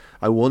practice.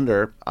 I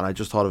wonder, and I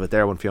just thought of it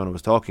there when Fiona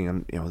was talking,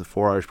 and the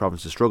 4 Irish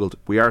provinces struggled.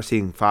 We are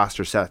seeing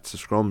faster sets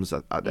of scrums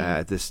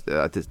at this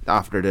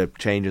after the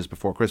changes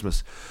before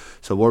Christmas.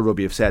 So World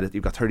Rugby have said that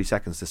you've got 30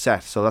 seconds to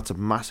set. So that's a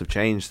massive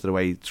change to the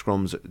way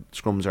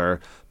scrums are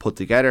put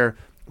together.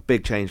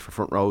 Big change for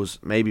front rows.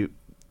 Maybe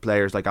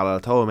players like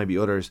Alatoa, maybe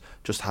others,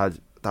 just had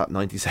that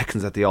 90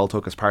 seconds that they all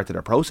took as part of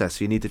their process.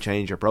 So you need to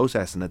change your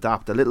process and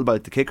adapt a little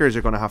bit. The kickers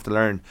are going to have to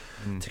learn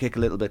to kick a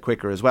little bit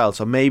quicker as well.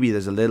 So maybe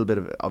there's a little bit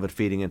of it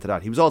feeding into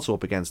that. He was also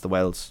up against the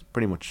Wales,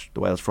 pretty much the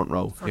Wales front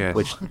row,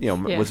 which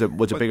was a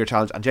bigger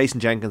challenge. And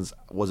Jason Jenkins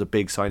was a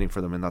big signing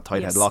for them in that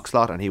tight head lock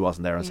slot, and he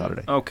wasn't there on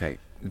Saturday. Okay,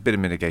 a bit of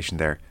mitigation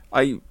there.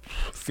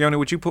 Fiona,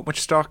 would you put much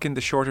stock in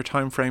the shorter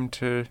time frame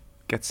to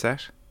get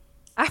set?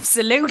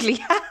 Absolutely.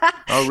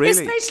 Oh,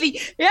 really? Especially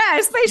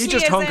you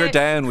just hunker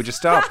down. Would you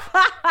stop?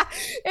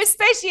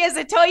 Especially as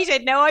a tight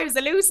end. Now I was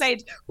a loose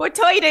end, but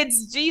tight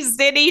ends, Jesus,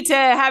 they need to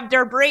have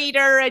their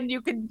breather, and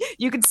you can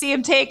see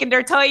them taking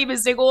their time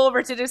as they go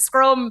over to the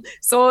scrum.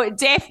 So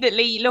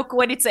definitely, look,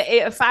 when it's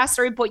a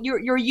faster input,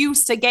 you're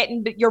used to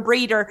getting your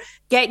breather,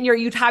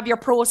 you'd have your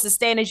process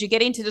then as you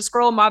get into the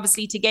scrum,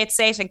 obviously to get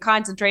set and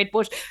concentrate.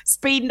 But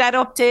speeding that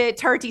up to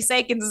 30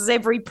 seconds is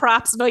every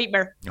prop's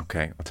nightmare.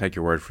 Okay, I'll take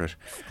your word for it.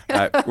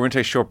 We're going to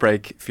take a short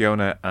break.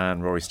 Fiona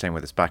and Rory staying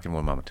with us. Back in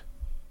one moment.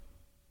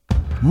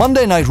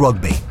 Monday Night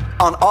Rugby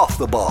on Off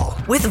the Ball.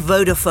 With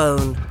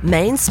Vodafone,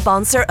 main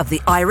sponsor of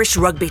the Irish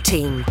rugby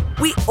team.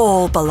 We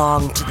all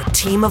belong to the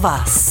team of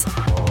us.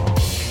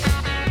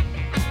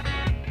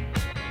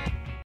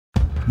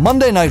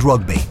 Monday Night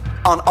Rugby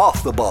on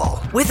Off the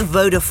Ball. With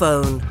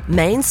Vodafone,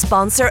 main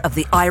sponsor of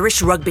the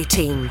Irish rugby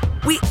team.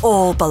 We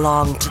all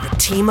belong to the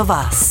team of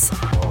us.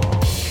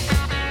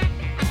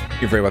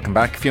 You're very welcome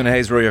back. Fiona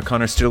Hayes, Rory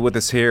O'Connor still with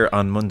us here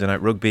on Monday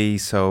Night Rugby.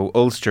 So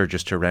Ulster,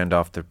 just to round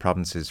off the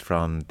provinces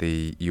from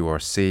the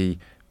URC,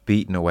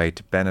 beaten away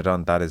to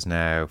Benetton. That is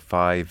now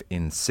 5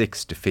 in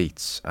 6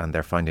 defeats, and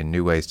they're finding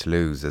new ways to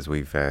lose, as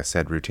we've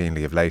said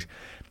routinely of late.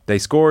 They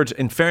scored,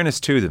 in fairness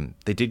to them,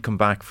 they did come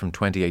back from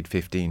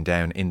 28-15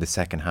 down in the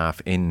second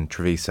half in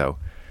Treviso,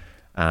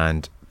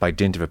 and by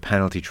dint of a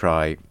penalty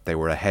try, they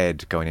were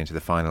ahead going into the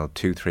final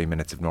 2-3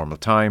 minutes of normal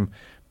time.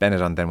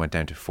 Benetton then went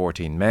down to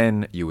 14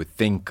 men. You would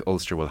think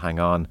Ulster will hang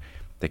on.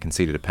 They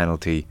conceded a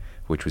penalty,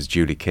 which was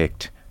duly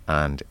kicked,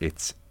 and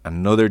it's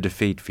another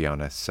defeat,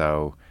 Fiona.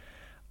 So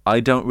I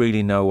don't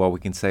really know what we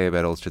can say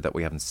about Ulster that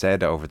we haven't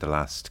said over the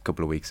last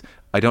couple of weeks.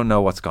 I don't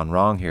know what's gone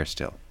wrong here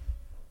still.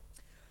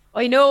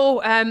 I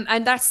know,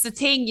 and that's the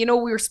thing, we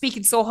were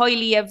speaking so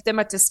highly of them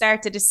at the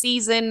start of the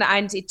season,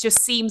 and it just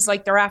seems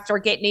like they're after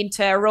getting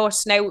into a rut.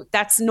 Now,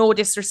 that's no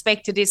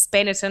disrespect to this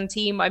Benetton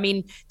team. I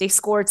mean, they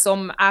scored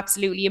some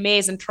absolutely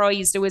amazing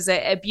tries. There was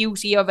a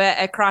beauty of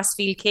a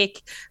crossfield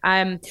kick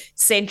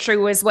sent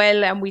through as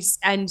well,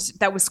 and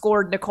that was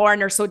scored in the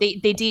corner. So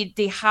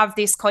they have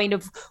this kind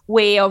of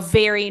way of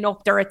varying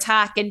up their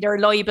attack, and they're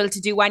liable to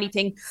do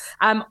anything.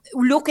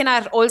 Looking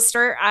at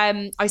Ulster,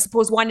 I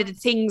suppose one of the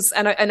things,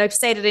 and I've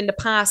said it in the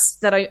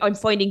past, that I'm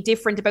finding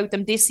different about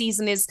them this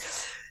season is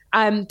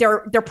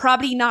they're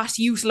probably not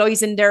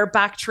utilising their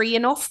back three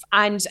enough,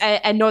 and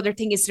another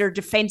thing is their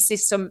defence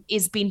system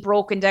is being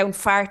broken down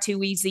far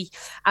too easy.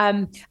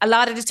 A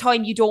lot of the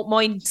time you don't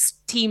mind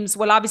teams,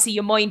 well obviously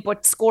you mind,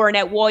 but scoring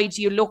out wide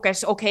you look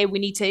at, okay, we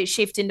need to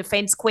shift in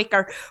defence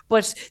quicker.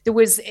 But there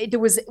was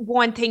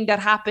one thing that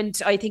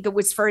happened, I think it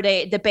was for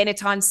the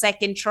Benetton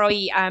second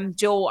try,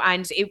 Joe,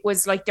 and it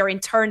was like their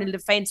internal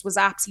defence was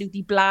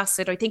absolutely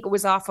blasted. I think it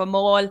was off a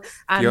maul.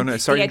 Fiona,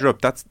 sorry to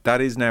interrupt, that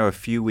is now a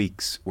few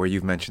weeks where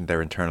you've mentioned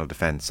their internal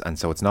defence, and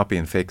so it's not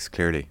being fixed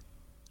clearly.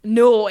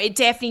 No, it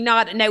definitely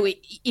not. Now,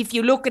 if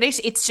you look at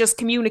it, it's just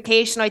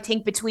communication, I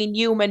think, between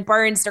Hume and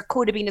Burns. There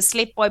could have been a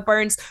slip by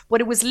Burns,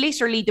 but it was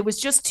literally, there was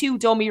just 2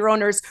 dummy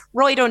runners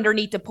right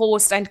underneath the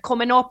post, and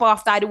coming up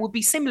off that, it would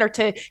be similar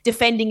to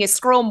defending a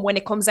scrum when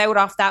it comes out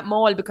off that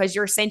maul, because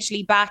you're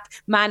essentially back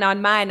man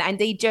on man, and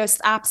they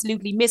just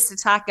absolutely missed the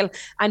tackle,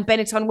 and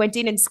Benetton went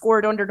in and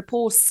scored under the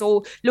post.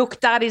 So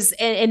look, that is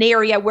an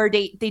area where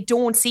they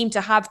don't seem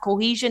to have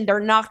cohesion. They're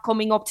not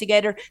coming up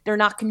together. They're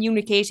not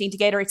communicating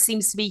together. It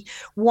seems to be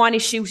one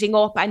is shooting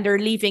up and they're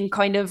leaving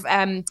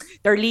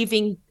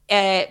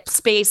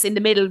space in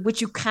the middle, which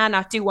you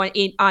cannot do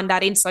on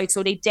that inside.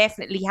 So they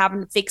definitely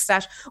haven't fixed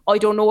that. I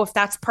don't know if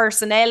that's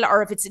personnel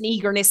or if it's an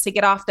eagerness to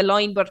get off the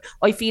line, but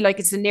I feel like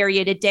it's an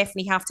area they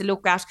definitely have to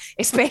look at,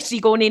 especially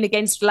going in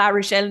against La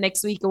Rochelle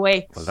next week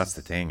away. Well, that's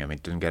the thing. I mean,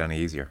 it doesn't get any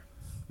easier.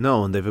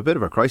 No, and they've a bit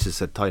of a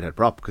crisis at tight head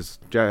prop, because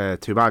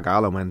Tumag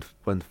Allen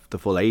went the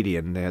full 80,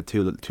 and they had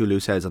two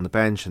loose heads on the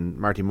bench, and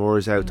Marty Moore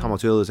is out, Tom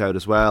O'Toole is out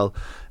as well.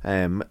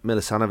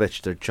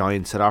 Milisanovic, their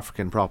giant South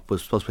African prop,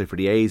 was supposed to play for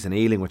the A's in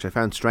Ealing, which I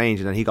found strange,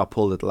 and then he got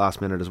pulled at the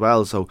last minute as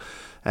well. So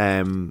you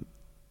don't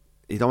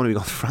want to be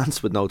going to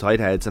France with no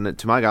tight heads. And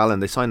Tumag Allen,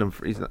 they signed him,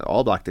 he's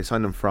All Black, they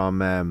signed him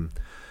from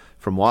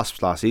from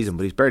Wasps last season,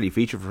 but he's barely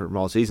featured for them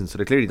all season, so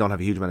they clearly don't have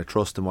a huge amount of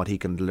trust in what he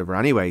can deliver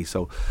anyway.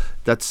 So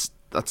that's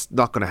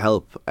not going to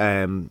help.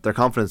 Their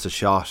confidence is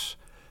shot.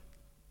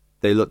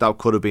 That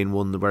could have been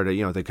one where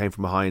they came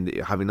from behind,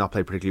 having not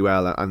played particularly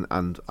well,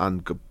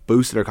 and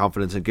boosted their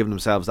confidence and given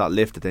themselves that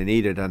lift that they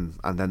needed, and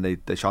then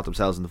they shot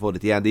themselves in the foot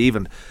at the end.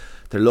 Even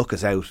their luck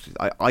is out.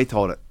 I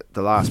thought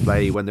the last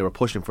play when they were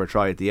pushing for a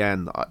try at the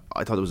end,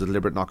 I thought it was a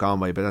deliberate knock on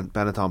by a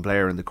Benetton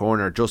player in the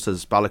corner, just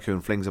as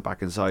Balakoon flings it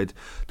back inside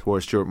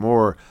towards Stuart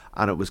Moore,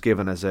 and it was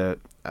given as a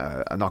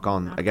knock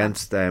on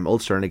against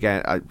Ulster. And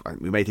again,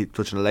 we may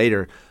touch on it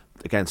later.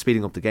 Again,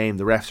 speeding up the game,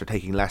 the refs are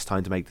taking less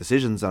time to make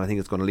decisions, and I think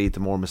it's going to lead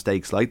to more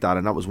mistakes like that.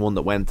 And that was one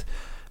that went.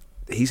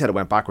 He said it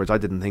went backwards. I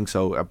didn't think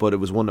so, but it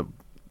was one that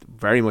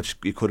very much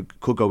you could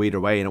go either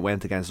way, and it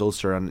went against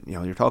Ulster. And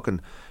you're talking,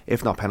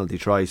 if not penalty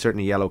try,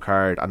 certainly yellow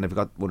card, and they've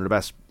got one of the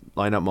best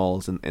line-out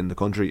mauls in the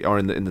country or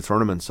in the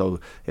tournament. So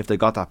if they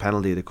got that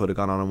penalty, they could have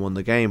gone on and won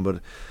the game. But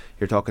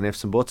you're talking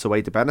ifs and buts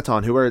away to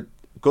Benetton, who are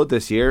good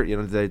this year.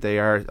 They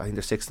are. I think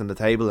they're sixth in the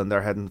table, and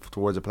they're heading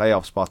towards a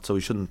playoff spot. So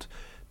we shouldn't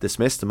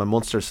dismiss them, and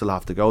Munster still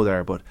have to go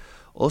there. But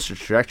Ulster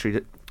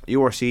trajectory,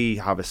 URC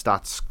have a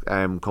stats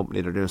company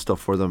that are doing stuff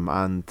for them,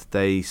 and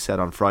they said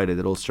on Friday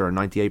that Ulster are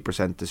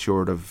 98%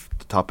 assured of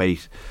the top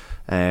 8,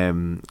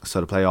 so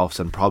the playoffs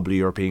and probably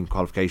European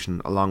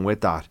qualification along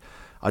with that.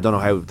 I don't know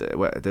how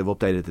they've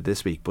updated it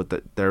this week,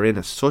 but they're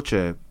in such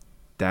a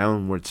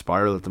downward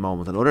spiral at the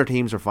moment, and other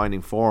teams are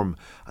finding form,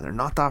 and they're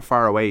not that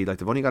far away. Like,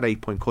 they've only got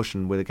 8 point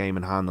cushion with a game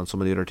in hand on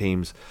some of the other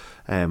teams,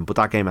 but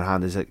that game in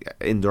hand is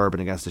in Durban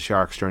against the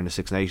Sharks during the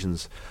Six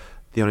Nations.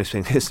 The only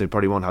thing is they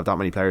probably won't have that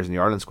many players in the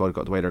Ireland squad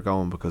the way they're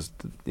going, because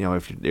if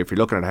you're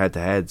looking at head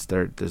to heads,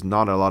 there's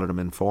not a lot of them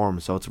in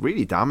form. So it's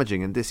really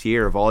damaging in this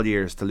year of all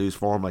years to lose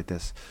form like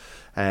this.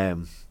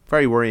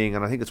 Very worrying,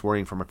 and I think it's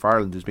worrying for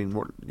McFarland, who's been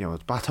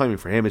it's bad timing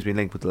for him. He's been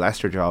linked with the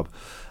Leicester job.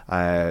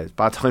 It's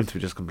bad time to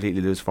just completely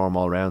lose form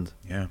all round.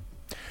 Yeah.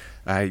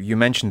 You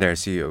mentioned there,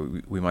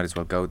 so we might as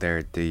well go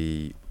there,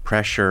 the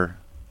pressure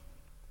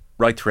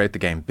right throughout the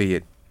game, be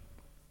it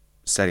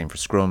setting for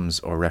scrums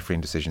or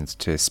refereeing decisions,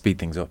 to speed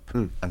things up.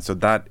 And so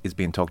that is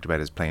being talked about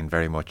as playing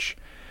very much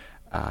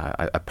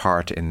a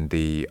part in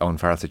the Owen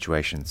Farrell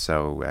situation.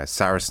 So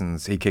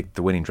Saracens, he kicked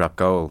the winning drop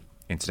goal,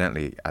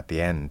 incidentally, at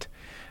the end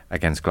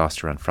against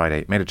Gloucester on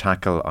Friday. Made a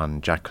tackle on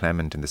Jack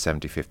Clement in the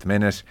 75th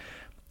minute.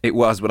 It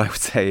was what I would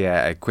say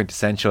a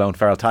quintessential Owen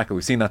Farrell tackle.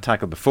 We've seen that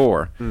tackle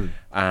before,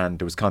 and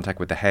there was contact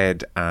with the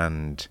head,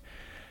 and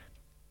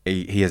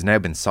he has now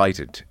been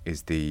cited,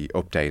 is the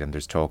update, and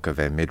there's talk of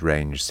a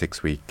mid-range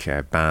 6-week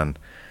ban.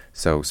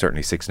 So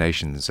certainly Six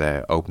Nations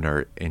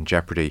opener in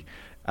jeopardy.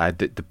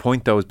 The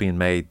point, though, is being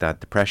made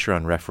that the pressure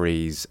on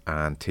referees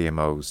and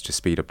TMOs to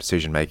speed up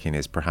decision making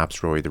is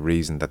perhaps, Rory, the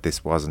reason that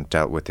this wasn't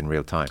dealt with in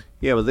real time.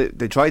 Yeah, well,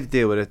 they tried to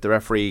deal with it. The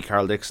referee,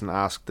 Carl Dixon,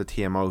 asked the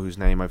TMO, whose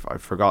name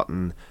I've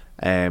forgotten,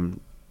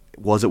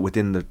 was it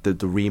within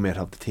the remit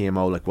of the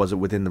TMO? Like, was it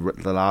within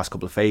the last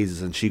couple of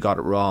phases? And she got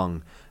it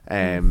wrong.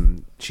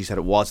 She said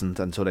it wasn't,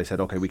 and so they said,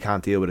 okay, we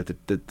can't deal with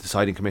it. The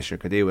deciding commissioner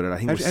could deal with it. I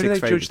think how do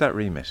they judge that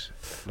remit?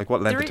 Like,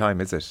 what length of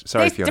time is it?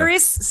 Sorry, Fiona. There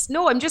is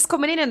no. I'm just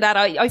coming in on that.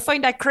 I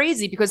find that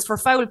crazy, because for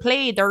foul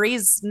play there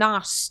is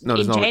not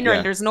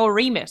there's no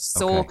remit.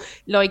 So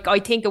like, I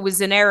think it was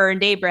an error in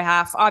their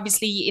behalf.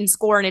 Obviously, in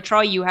scoring a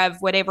try, you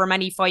have whatever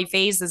many 5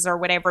 phases or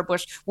whatever,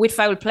 but with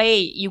foul play,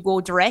 you go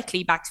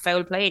directly back to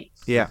foul play.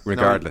 Yeah,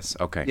 regardless.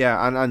 Okay.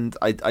 Yeah, and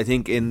I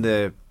think in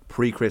the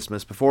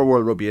pre-Christmas, before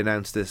World Rugby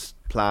announced this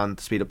plan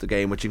to speed up the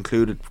game, which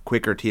included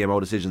quicker TMO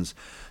decisions,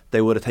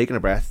 they would have taken a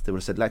breath. They would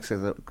have said, let's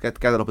get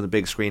it up on the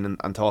big screen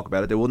and talk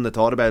about it. They wouldn't have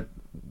thought about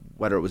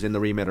whether it was in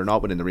the remit or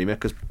not within the remit,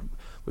 because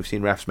we've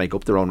seen refs make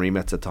up their own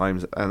remits at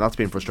times, and that's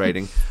been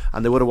frustrating.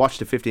 And they would have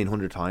watched it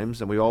 1,500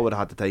 times, and we all would have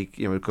had to take,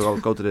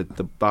 go to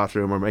the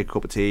bathroom or make a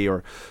cup of tea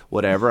or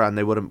whatever, and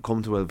they would have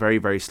come to a very,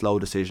 very slow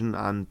decision,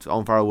 and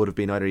Owen Farrell would have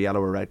been either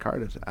yellow or red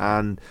carded.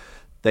 And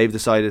they've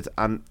decided,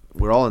 and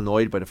we're all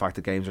annoyed by the fact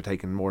that games are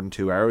taking more than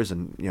 2 hours,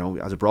 and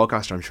as a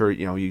broadcaster, I'm sure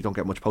you don't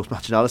get much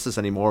post-match analysis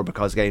anymore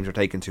because games are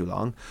taking too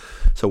long.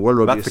 So World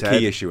Rugby, that's the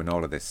key issue in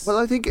all of this. Well,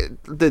 I think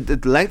the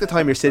length of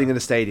time you're sitting in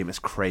the stadium is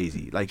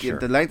crazy. Like,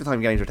 the length of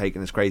time games are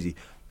taking is crazy,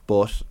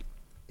 but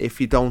if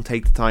you don't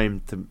take the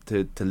time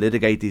to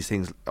litigate these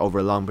things over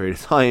a long period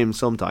of time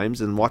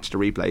sometimes and watch the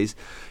replays,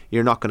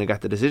 you're not going to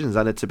get the decisions.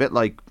 And it's a bit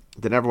like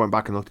they never went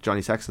back and looked at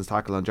Johnny Sexton's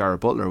tackle on Jared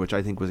Butler, which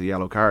I think was a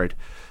yellow card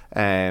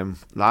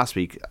last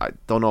week. I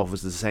don't know if it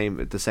was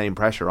the same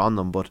pressure on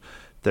them, but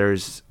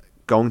there's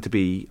going to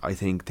be, I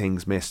think,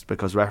 things missed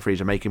because referees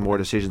are making more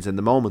decisions in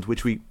the moment,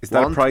 which we is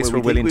that a price we're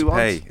willing to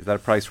pay? Is that a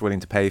price we're willing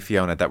to pay,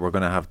 Fiona, that we're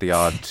going to have the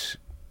odd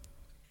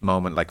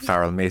moment like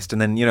Farrell missed?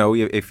 And then,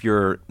 if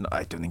you're,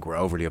 I don't think we're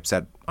overly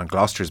upset on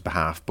Gloucester's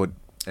behalf, but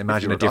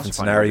imagine a different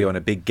scenario in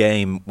a big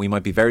game. We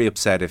might be very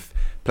upset if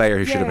a player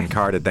who should have been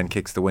carded then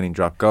kicks the winning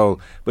drop goal.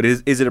 But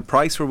is it a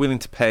price we're willing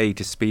to pay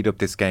to speed up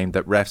this game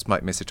that refs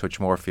might miss a touch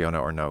more, Fiona,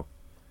 or no?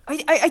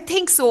 I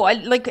think so.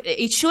 Like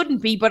it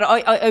shouldn't be, but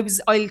I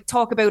was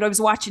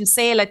watching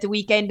Sale at the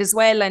weekend as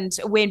well, and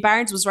Wayne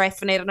Barnes was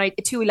reffing it, and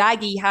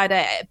Tuilagi had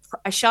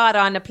a shot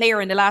on a player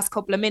in the last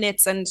couple of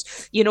minutes, and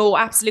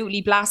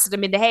absolutely blasted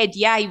him in the head.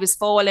 Yeah, he was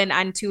falling,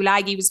 and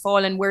Tuilagi was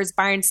falling. Whereas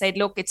Barnes said,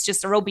 "Look, it's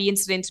just a rugby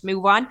incident.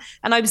 Move on."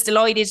 And I was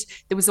delighted.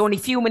 There was only a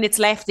few minutes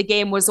left. The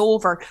game was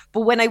over.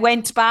 But when I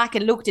went back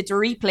and looked at the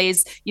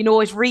replays,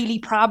 it really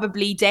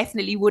probably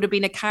definitely would have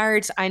been a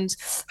card, and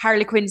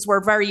Harlequins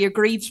were very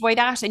aggrieved by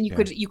that. And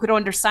you could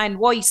understand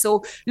why.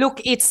 So look,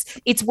 it's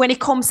when it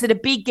comes to the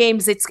big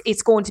games,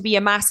 it's going to be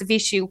a massive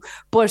issue,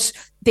 but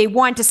they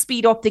want to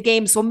speed up the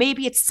game. So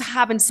maybe it's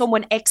having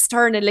someone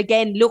external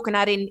again looking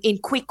at it in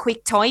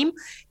quick time.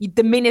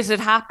 The minute it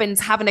happens,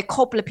 having a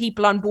couple of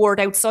people on board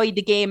outside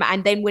the game,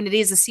 and then when it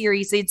is a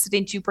serious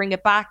incident, you bring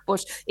it back.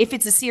 But if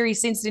it's a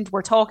serious incident,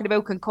 we're talking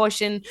about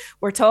concussion,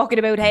 we're talking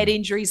about head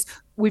injuries.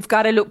 We've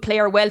got to look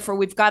player welfare.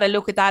 We've got to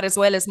look at that as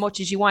well, as much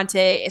as you want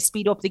to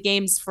speed up the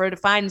games for the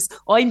fans.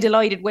 I'm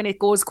delighted when it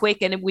goes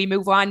quick and we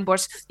move on,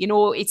 but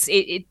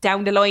it's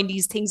down the line,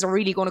 these things are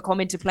really going to come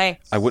into play.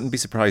 I wouldn't be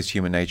surprised,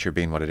 human nature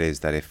being what it is,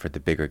 that if for the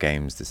bigger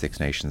games, the Six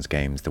Nations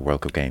games, the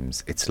World Cup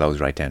games, it slows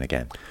right down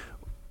again.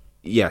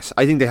 Yes,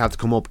 I think they have to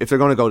come up, if they're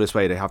going to go this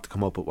way, they have to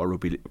come up with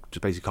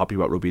just basically copy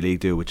what Rugby League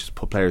do, which is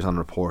put players on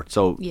report.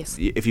 So yes,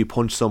 if you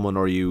punch someone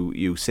or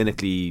you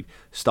cynically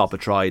stop a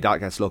try, that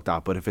gets looked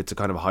at. But if it's a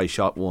kind of a high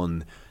shot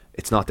one,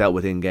 it's not dealt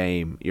with in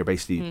game. You're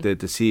basically the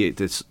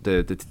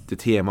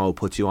TMO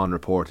puts you on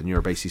report, and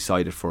you're basically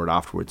cited for it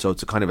afterwards. So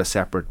it's a kind of a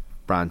separate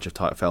branch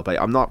of foul play.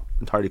 I'm not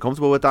entirely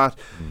comfortable with that,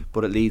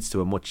 but it leads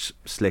to a much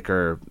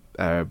slicker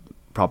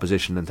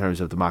proposition in terms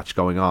of the match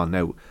going on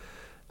now.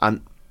 And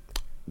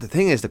the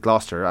thing is that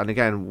Gloucester, and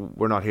again,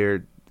 we're not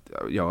here,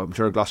 I'm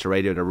sure Gloucester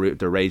Radio,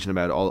 they're raging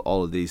about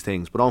all of these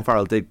things, but Owen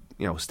Farrell did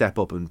step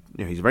up, and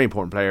he's a very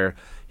important player.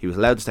 He was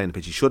allowed to stay on the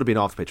pitch. He should have been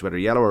off the pitch, whether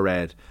yellow or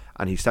red,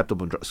 and he stepped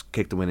up and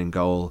kicked the winning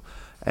goal.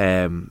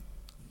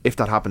 If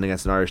that happened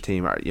against an Irish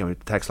team, the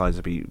text lines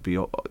would be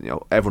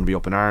everyone would be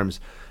up in arms.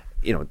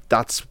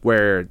 That's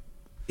where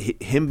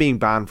him being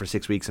banned for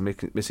 6 weeks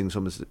and missing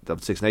some of the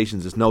Six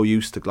Nations is no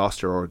use to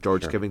Gloucester or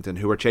George Skivington,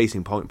 who are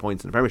chasing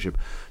points in the Premiership.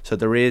 So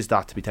there is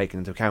that to be taken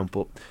into account,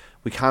 but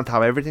we can't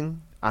have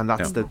everything, and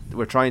that's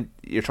you're trying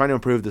to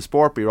improve the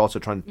sport, but you're also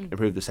trying to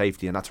improve the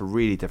safety, and that's a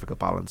really difficult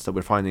balance that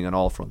we're finding on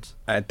all fronts.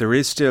 There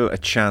is still a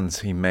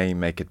chance he may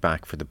make it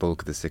back for the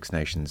bulk of the Six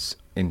Nations.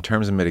 In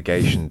terms of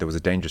mitigation, there was a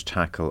dangerous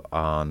tackle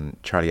on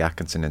Charlie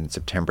Atkinson in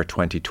September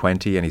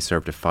 2020, and he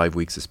served a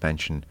 5-week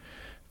suspension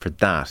for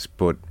that.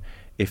 But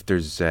if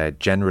there's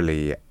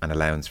generally an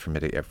allowance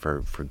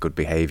for good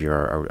behaviour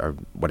or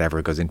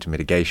whatever goes into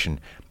mitigation,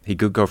 he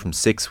could go from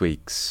 6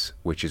 weeks,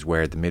 which is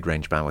where the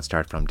mid-range ban would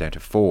start from, down to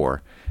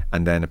 4,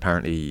 and then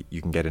apparently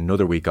you can get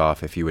another week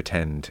off if you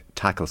attend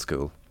tackle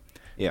school,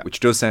 which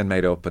does sound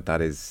made up, but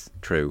that is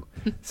true.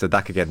 So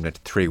that could get him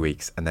into 3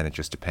 weeks, and then it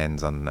just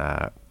depends on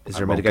is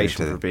there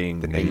mitigation for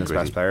being England's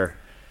best player?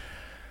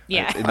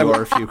 Yeah, in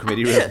the few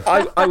committee room.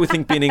 I would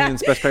think being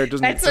England's best player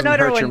doesn't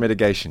hurt your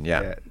mitigation.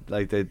 Yeah,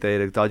 like they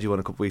had a dodgy one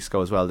a couple of weeks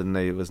ago as well, didn't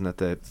they? Wasn't it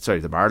the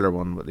Marler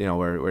one?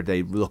 Where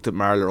they looked at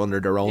Marler under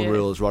their own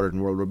rules rather than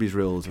World Rugby's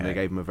rules, and they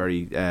gave him a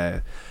very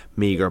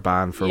meagre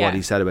ban for what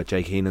he said about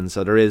Jake Heenan.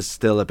 So there is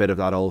still a bit of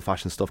that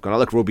old-fashioned stuff going on.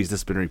 Look, rugby's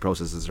disciplinary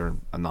processes are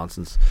a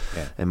nonsense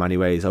in many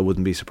ways. I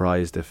wouldn't be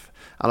surprised if.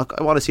 And look,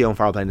 I want to see Owen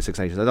Farrell playing the Six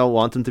Nations. I don't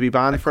want him to be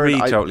banned for it.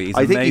 Totally.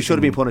 I think he should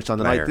have been punished on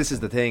the night. This is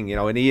the thing,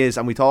 and he is,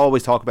 and we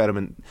always talk about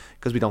him,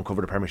 because we don't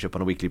cover the Premiership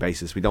on a weekly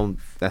basis. We don't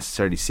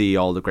necessarily see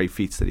all the great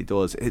feats that he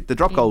does. The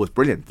drop goal was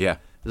brilliant. Yeah.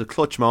 It was a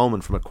clutch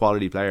moment from a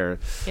quality player.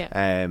 Yeah.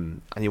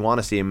 And you want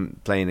to see him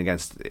playing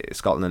against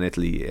Scotland and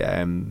Italy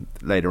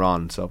later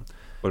on. So.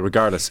 Well,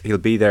 regardless, he'll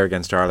be there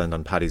against Ireland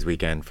on Paddy's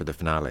weekend for the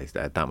finale.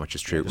 That much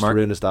is true. Just to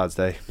ruin his dad's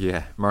day.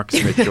 Yeah.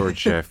 Marcus Smith,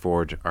 George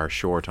Ford are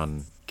short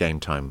on game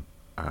time.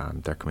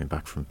 They're coming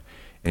back from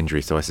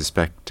injury. So I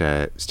suspect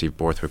Steve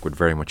Borthwick would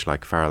very much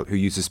like Farrell, who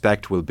you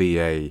suspect will be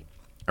a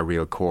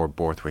real core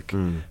Borthwick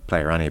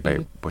player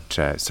anyway. But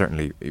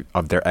certainly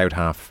of their out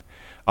half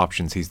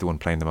options, he's the one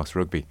playing the most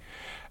rugby.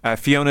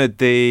 Fiona,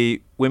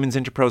 the women's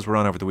Interpros were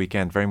on over the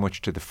weekend, very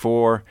much to the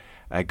fore.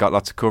 Got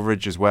lots of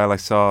coverage as well, I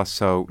saw.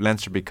 So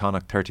Leinster beat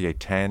Connacht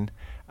 38-10,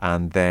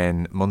 and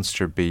then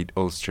Munster beat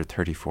Ulster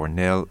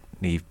 34-0.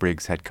 Niamh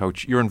Briggs, head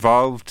coach. You're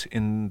involved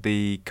in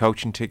the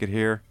coaching ticket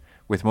here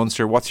with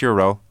Munster. What's your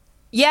role?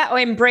 Yeah,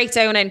 I'm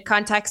breakdown and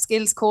contact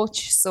skills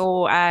coach.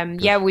 So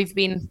it's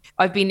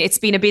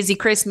been a busy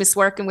Christmas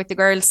working with the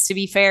girls. To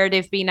be fair,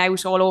 they've been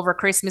out all over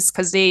Christmas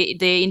because the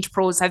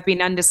Interpros have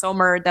been on the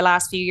summer the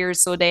last few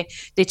years. So the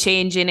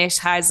change in it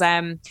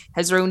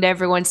has ruined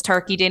everyone's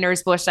turkey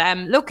dinners. But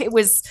look,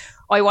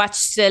 I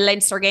watched the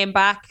Leinster game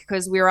back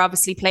because we were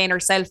obviously playing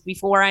ourselves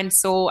beforehand.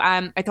 So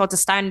I thought the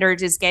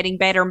standard is getting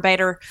better and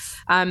better.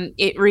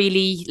 It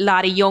really, a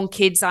lot of young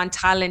kids on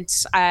talent,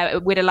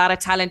 with a lot of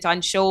talent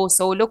on show.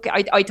 So look,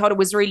 I thought it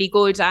was really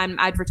good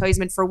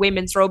advertisement for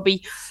women's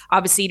rugby.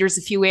 Obviously, there's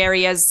a few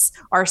areas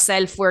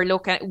ourselves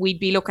we'd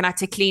be looking at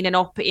to cleaning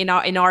up in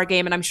our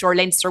game, and I'm sure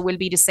Leinster will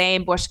be the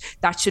same. But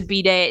that should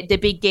be the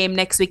big game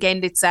next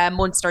weekend. It's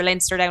Munster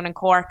Leinster down in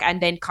Cork,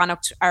 and then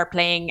Connacht are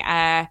playing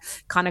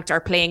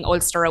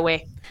Ulster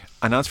away.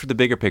 And as for the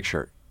bigger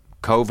picture,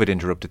 COVID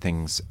interrupted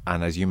things,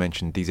 and as you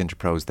mentioned, these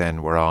interpros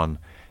then were on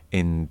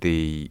in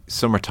the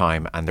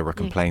summertime, and there were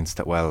complaints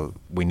that, well,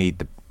 we need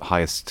the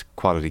highest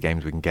quality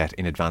games we can get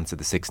in advance of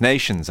the Six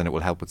Nations, and it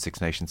will help with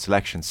Six Nations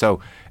selection. So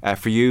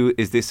for you,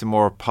 is this a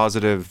more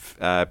positive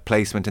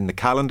placement in the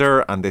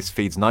calendar, and this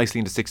feeds nicely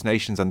into Six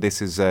Nations, and this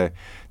is the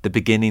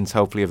beginnings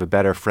hopefully of a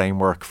better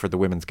framework for the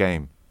women's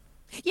game?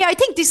 Yeah, I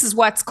think this is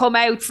what's come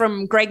out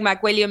from Greg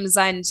McWilliams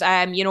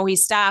and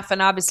his staff,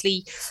 and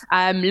obviously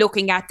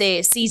looking at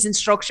the season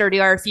structure the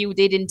RFU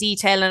did in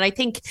detail. And I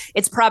think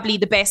it's probably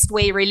the best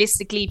way,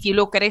 realistically, if you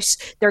look at it.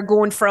 They're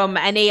going from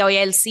an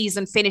AIL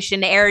season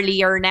finishing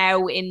earlier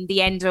now in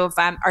the end of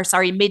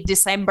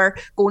mid-December,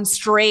 going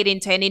straight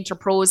into an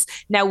Interpros.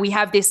 Now we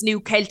have this new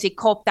Celtic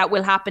Cup that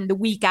will happen the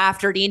week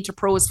after the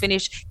Interpros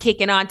finish,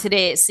 kicking on to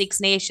the Six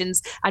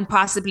Nations, and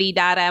possibly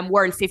that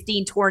World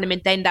 15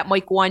 tournament then that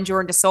might go on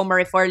during the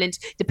summer if Ireland,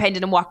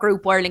 depending on what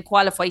group Ireland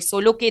qualifies. So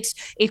look,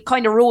 it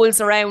kind of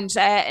rolls around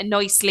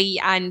nicely,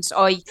 and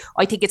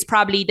I think it's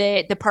probably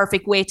the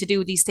perfect way to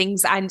do these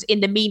things. And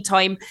in the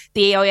meantime,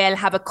 the AIL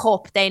have a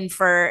cup then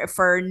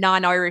for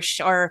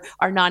non-Irish or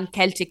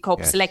non-Celtic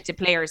Cup selected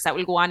players that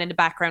will go on in the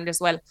background as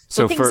well.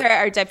 So things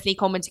are definitely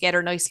coming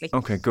together nicely.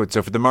 Okay, good.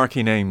 So for the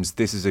marquee names,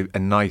 this is a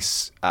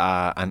nice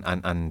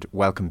and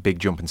welcome big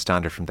jump in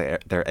standard from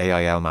their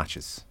AIL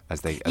matches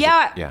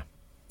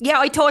Yeah,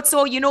 I thought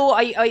so.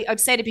 I've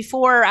said it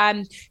before.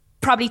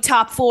 Probably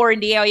top four in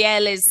the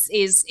AIL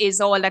is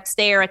all that's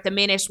there at the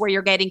minute, where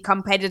you're getting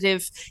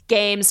competitive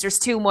games. There's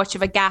too much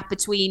of a gap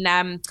between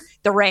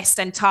the rest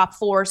and top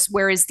four,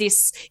 whereas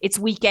it's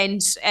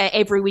weekend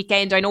every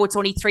weekend. I know it's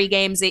only 3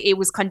 games. It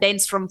was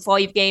condensed from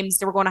 5 games.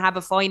 They were going to have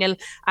a final,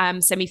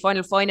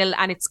 semi-final, final,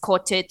 and it's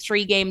cut to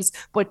 3 games.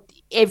 But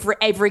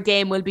every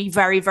game will be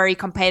very, very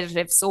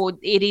competitive. So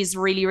it is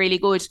really, really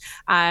good.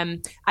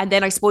 And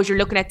then I suppose you're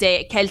looking at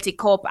the Celtic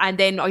Cup, and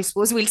then I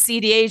suppose we'll see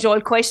the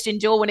age-old question,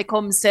 Joe, when it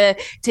comes to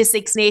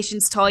Six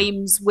Nations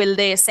times. Will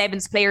the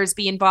sevens players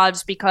be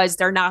involved, because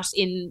they're not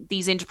in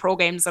these Interpro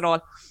games at all?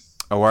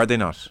 Oh, are they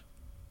not?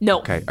 No.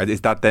 Okay,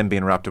 is that them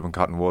being wrapped up in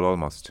cotton wool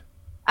almost?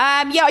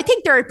 I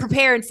think they're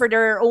preparing for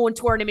their own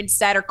tournaments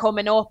that are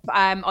coming up.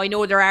 I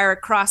know there are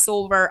a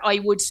crossover.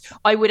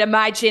 I would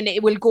imagine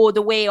it will go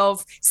the way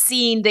of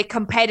seeing the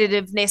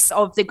competitiveness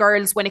of the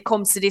girls when it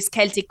comes to this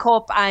Celtic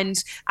Cup, and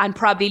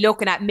probably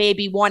looking at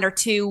maybe 1 or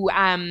 2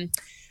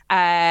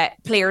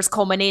 players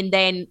coming in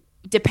then,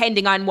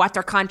 depending on what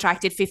they're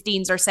contracted,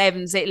 15s or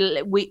 7s.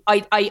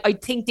 I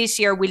think this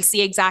year we'll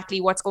see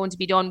exactly what's going to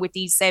be done with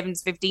these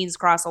 7s, 15s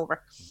crossover.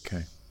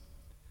 Okay.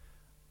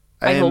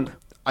 I hope.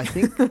 I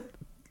think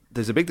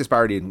there's a big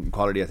disparity in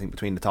quality, I think,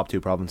 between the top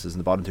 2 provinces and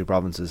the bottom 2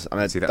 provinces. And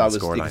you can see that on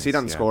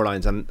the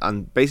scorelines.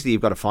 And basically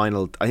you've got a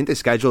final. I think they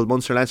scheduled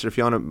Munster Leinster.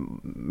 Fiona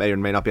may or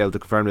may not be able to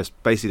confirm this.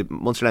 Basically,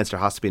 Munster Leinster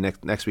has to be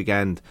next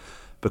weekend,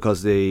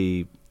 because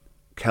the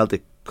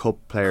Celtic Cup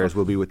players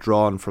will be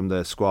withdrawn from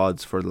the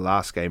squads for the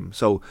last game.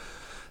 So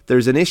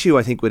there's an issue,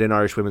 I think, within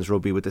Irish women's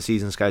rugby with the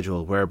season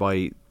schedule,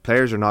 whereby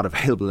players are not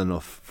available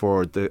enough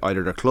for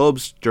either their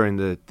clubs during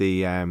the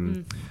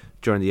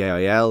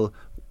AIL,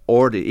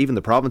 or even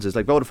the provinces.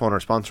 Like Vodafone are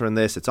sponsoring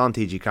this. It's on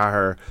TG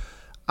Cahir,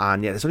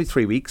 and it's only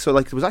 3 weeks. So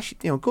there was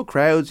actually good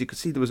crowds. You could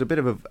see there was a bit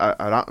of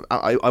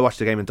I watched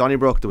the game in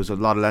Donnybrook. There was a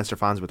lot of Leinster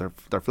fans with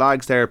their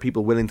flags there,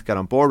 people willing to get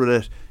on board with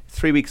it.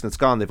 3 weeks and it's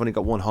gone. They've only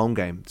got 1 home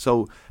game.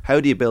 So how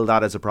do you build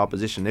that as a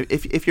proposition?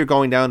 If you're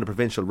going down the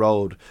provincial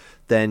road,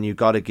 then you've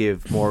got to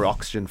give more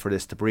oxygen for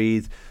this to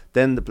breathe.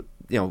 Then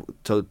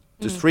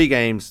there's 3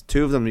 games.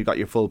 2 of them you got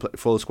your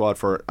full squad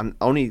for, and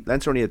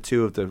Leinster only had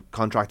 2 of the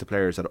contracted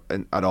players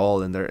at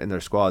all in their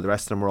squad. The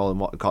rest of them were all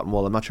in cotton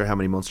wool. I'm not sure how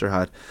many Munster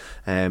had.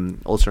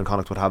 Ulster and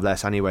Connacht would have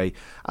less anyway.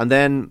 And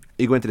then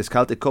you go into this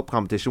Celtic Cup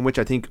competition, which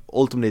I think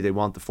ultimately they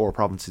want the 4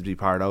 provinces to be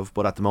part of,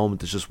 but at the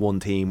moment there's just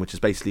 1 team, which is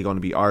basically going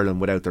to be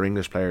Ireland without their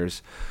English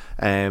players,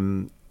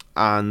 and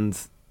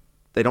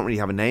they don't really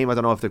have a name. I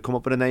don't know if they've come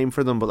up with a name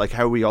for them, but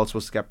how are we all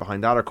supposed to get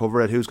behind that or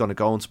cover it? Who's going to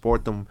go and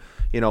support them?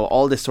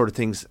 All this sort of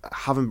things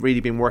haven't really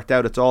been worked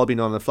out. It's all been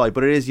on the fly,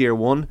 but it is year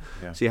 1,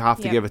 so you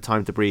have to give it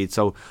time to breathe.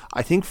 So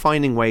I think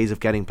finding ways of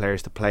getting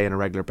players to play on a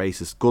regular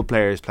basis, good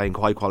players playing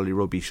high quality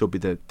rugby, should be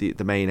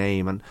the main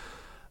aim. And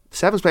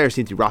sevens players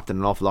seem to be wrapped in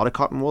an awful lot of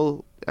cotton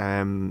wool.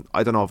 I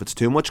don't know if it's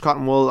too much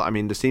cotton wool. I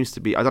mean, there seems to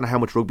be, I don't know how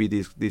much rugby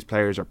these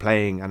players are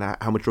playing and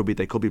how much rugby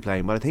they could be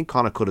playing, but I think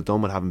Connacht could have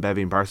done with having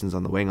Bevy and Parsons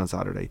on the wing on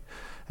Saturday.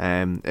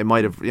 It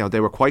might have, they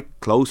were quite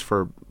close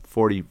for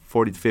 40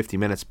 to 50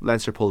 minutes.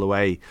 Leinster pulled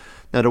away.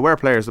 Now, there were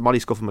players, Molly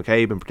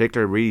Scuffin-McCabe in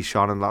particular, really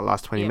shone in that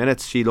last 20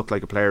 minutes. She looked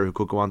like a player who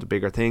could go on to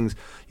bigger things.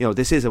 You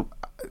know,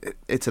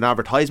 it's an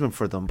advertisement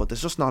for them, but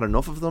there's just not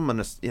enough of them. And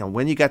it's, you know,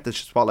 when you get the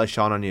spotlight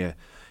shone on you,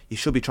 you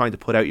should be trying to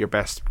put out your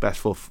best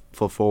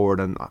foot forward.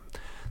 And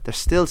there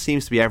still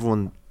seems to be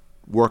everyone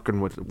working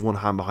with one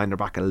hand behind their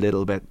back a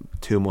little bit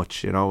too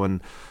much, you know.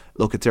 And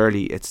look, it's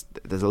early.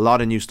 There's a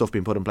lot of new stuff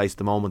being put in place at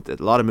the moment.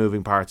 A lot of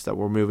moving parts that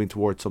we're moving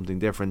towards something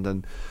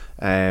different.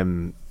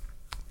 And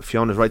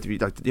Fiona's right to be,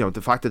 like, you know,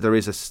 the fact that there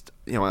is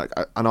an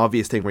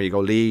obvious thing where you go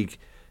league,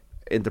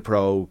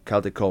 Interpro,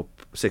 Celtic Cup,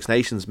 Six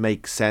Nations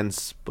makes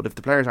sense, but if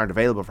the players aren't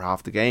available for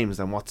half the games,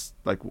 then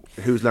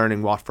who's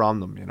learning what from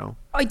them, you know?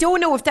 I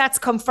don't know if that's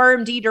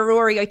confirmed either,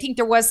 Rory. I think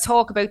there was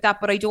talk about that,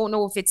 but I don't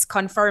know if it's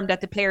confirmed that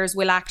the players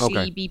will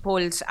actually be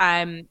pulled.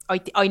 I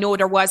know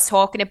there was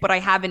talk in it, but I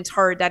haven't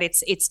heard that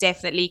it's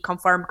definitely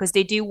confirmed, because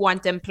they do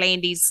want them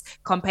playing these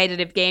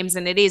competitive games,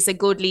 and it is a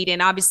good lead in.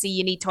 Obviously,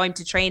 you need time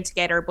to train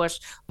together,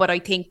 but I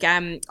think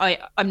I'm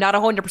not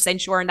 100%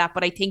 sure on that,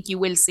 but I think you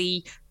will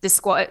see the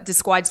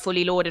squad's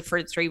fully loaded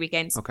for the 3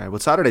 weekends. Okay,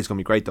 well, Saturday's going to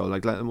be great though.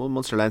 Like,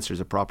 Munster-Leinster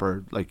is a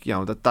proper, like, you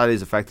know, that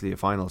is effectively a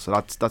final, so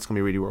that's going to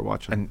be really worth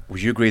watching. And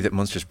would you agree that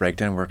Munster's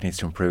breakdown work needs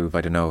to improve?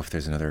 I don't know if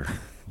there's another,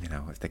 you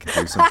know, if they can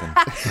do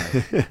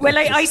something. Well,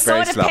 I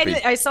saw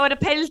the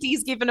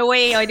penalties given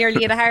away. I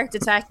nearly had a heart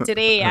attack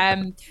today.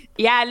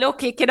 Yeah,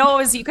 look, you can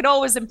always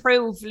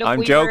improve. Look,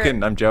 I'm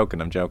joking.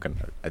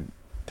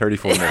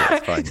 34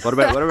 minutes, fine. What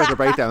about the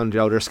breakdown,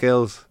 Joe? Their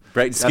skills.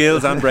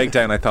 Skills and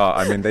breakdown, I thought.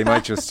 I mean, they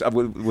might just...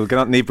 We'll get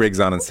on Niamh Briggs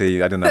on and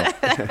see. I don't know.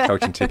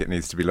 Coaching ticket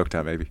needs to be looked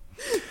at, maybe.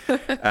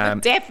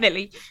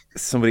 Definitely.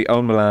 Somebody,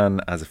 Owen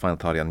Milan, as a final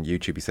thought on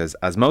YouTube, he says,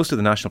 as most of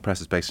the national press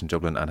is based in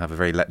Dublin and have a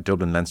very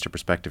Dublin-Leinster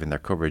perspective in their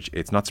coverage,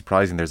 it's not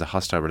surprising there's a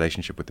hostile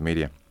relationship with the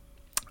media.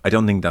 I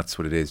don't think that's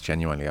what it is,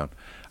 genuinely, Owen.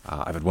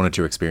 I've had one or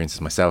two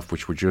experiences myself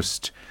which were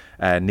just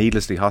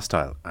needlessly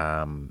hostile.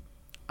 I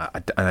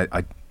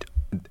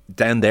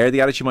down there,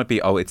 the attitude might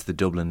be, it's the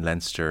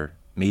Dublin-Leinster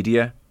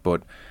media.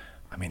 But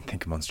I mean,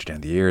 think of Munster down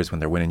the years when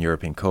they're winning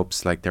European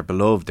Cups. Like, they're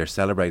beloved, they're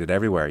celebrated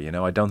everywhere, you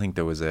know. I don't think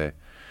there was a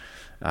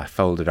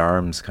folded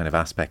arms kind of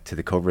aspect to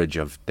the coverage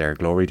of their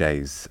glory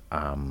days.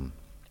 But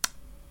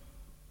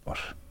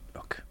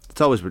look, it's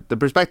always that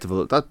perspective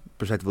will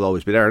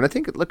always be there, and I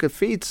think, look, it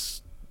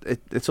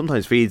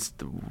sometimes feeds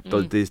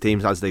these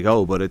teams as they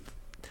go, but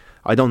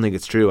I don't think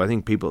it's true. I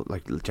think people,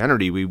 like,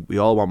 generally we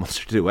all want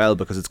Munster to do well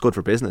because it's good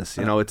for business,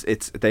 you know.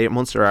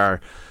 Munster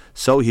are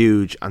so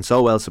huge and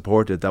so well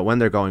supported that when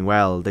they're going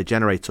well, they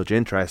generate such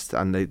interest,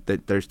 and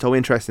they're so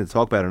interesting to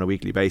talk about on a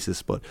weekly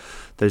basis. But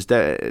there's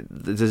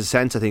a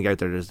sense, I think, out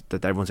there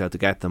that everyone's out to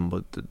get them,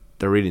 but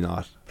they're really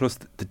not. Plus,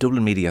 the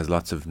Dublin media has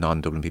lots of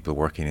non-Dublin people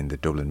working in the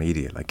Dublin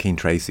media. Like, Keane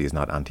Tracy is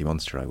not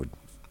anti-Munster, I would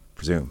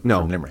presume. No,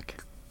 from Limerick.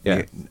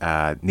 Yeah,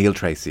 Neil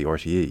Tracy,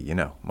 RTE, you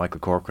know, Michael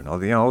Corcoran,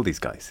 all these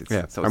guys.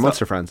 Our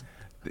Munster friends.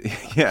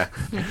 Yeah,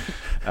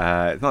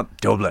 it's not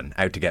Dublin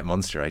out to get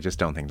Munster. I just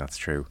don't think that's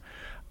true.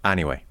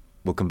 Anyway,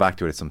 we'll come back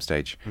to it at some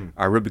stage.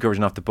 Our rugby coverage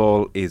and Off the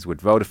Ball is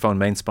with Vodafone,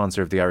 main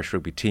sponsor of the Irish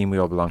rugby team. We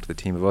all belong to the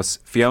team of us.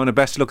 Fiona,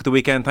 best of luck at the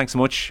weekend. Thanks so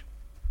much.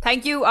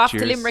 Thank you. Off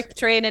to Limerick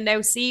training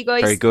now. See you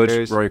guys. Very good.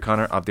 Cheers. Rory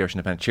O'Connor of the Irish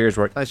Independent. Cheers,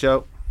 Rory. Nice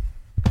show.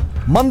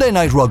 Monday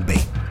Night Rugby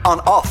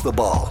on Off the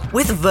Ball.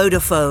 With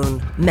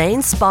Vodafone,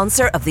 main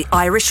sponsor of the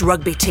Irish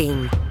rugby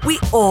team. We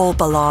all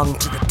belong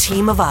to the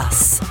team of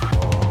us.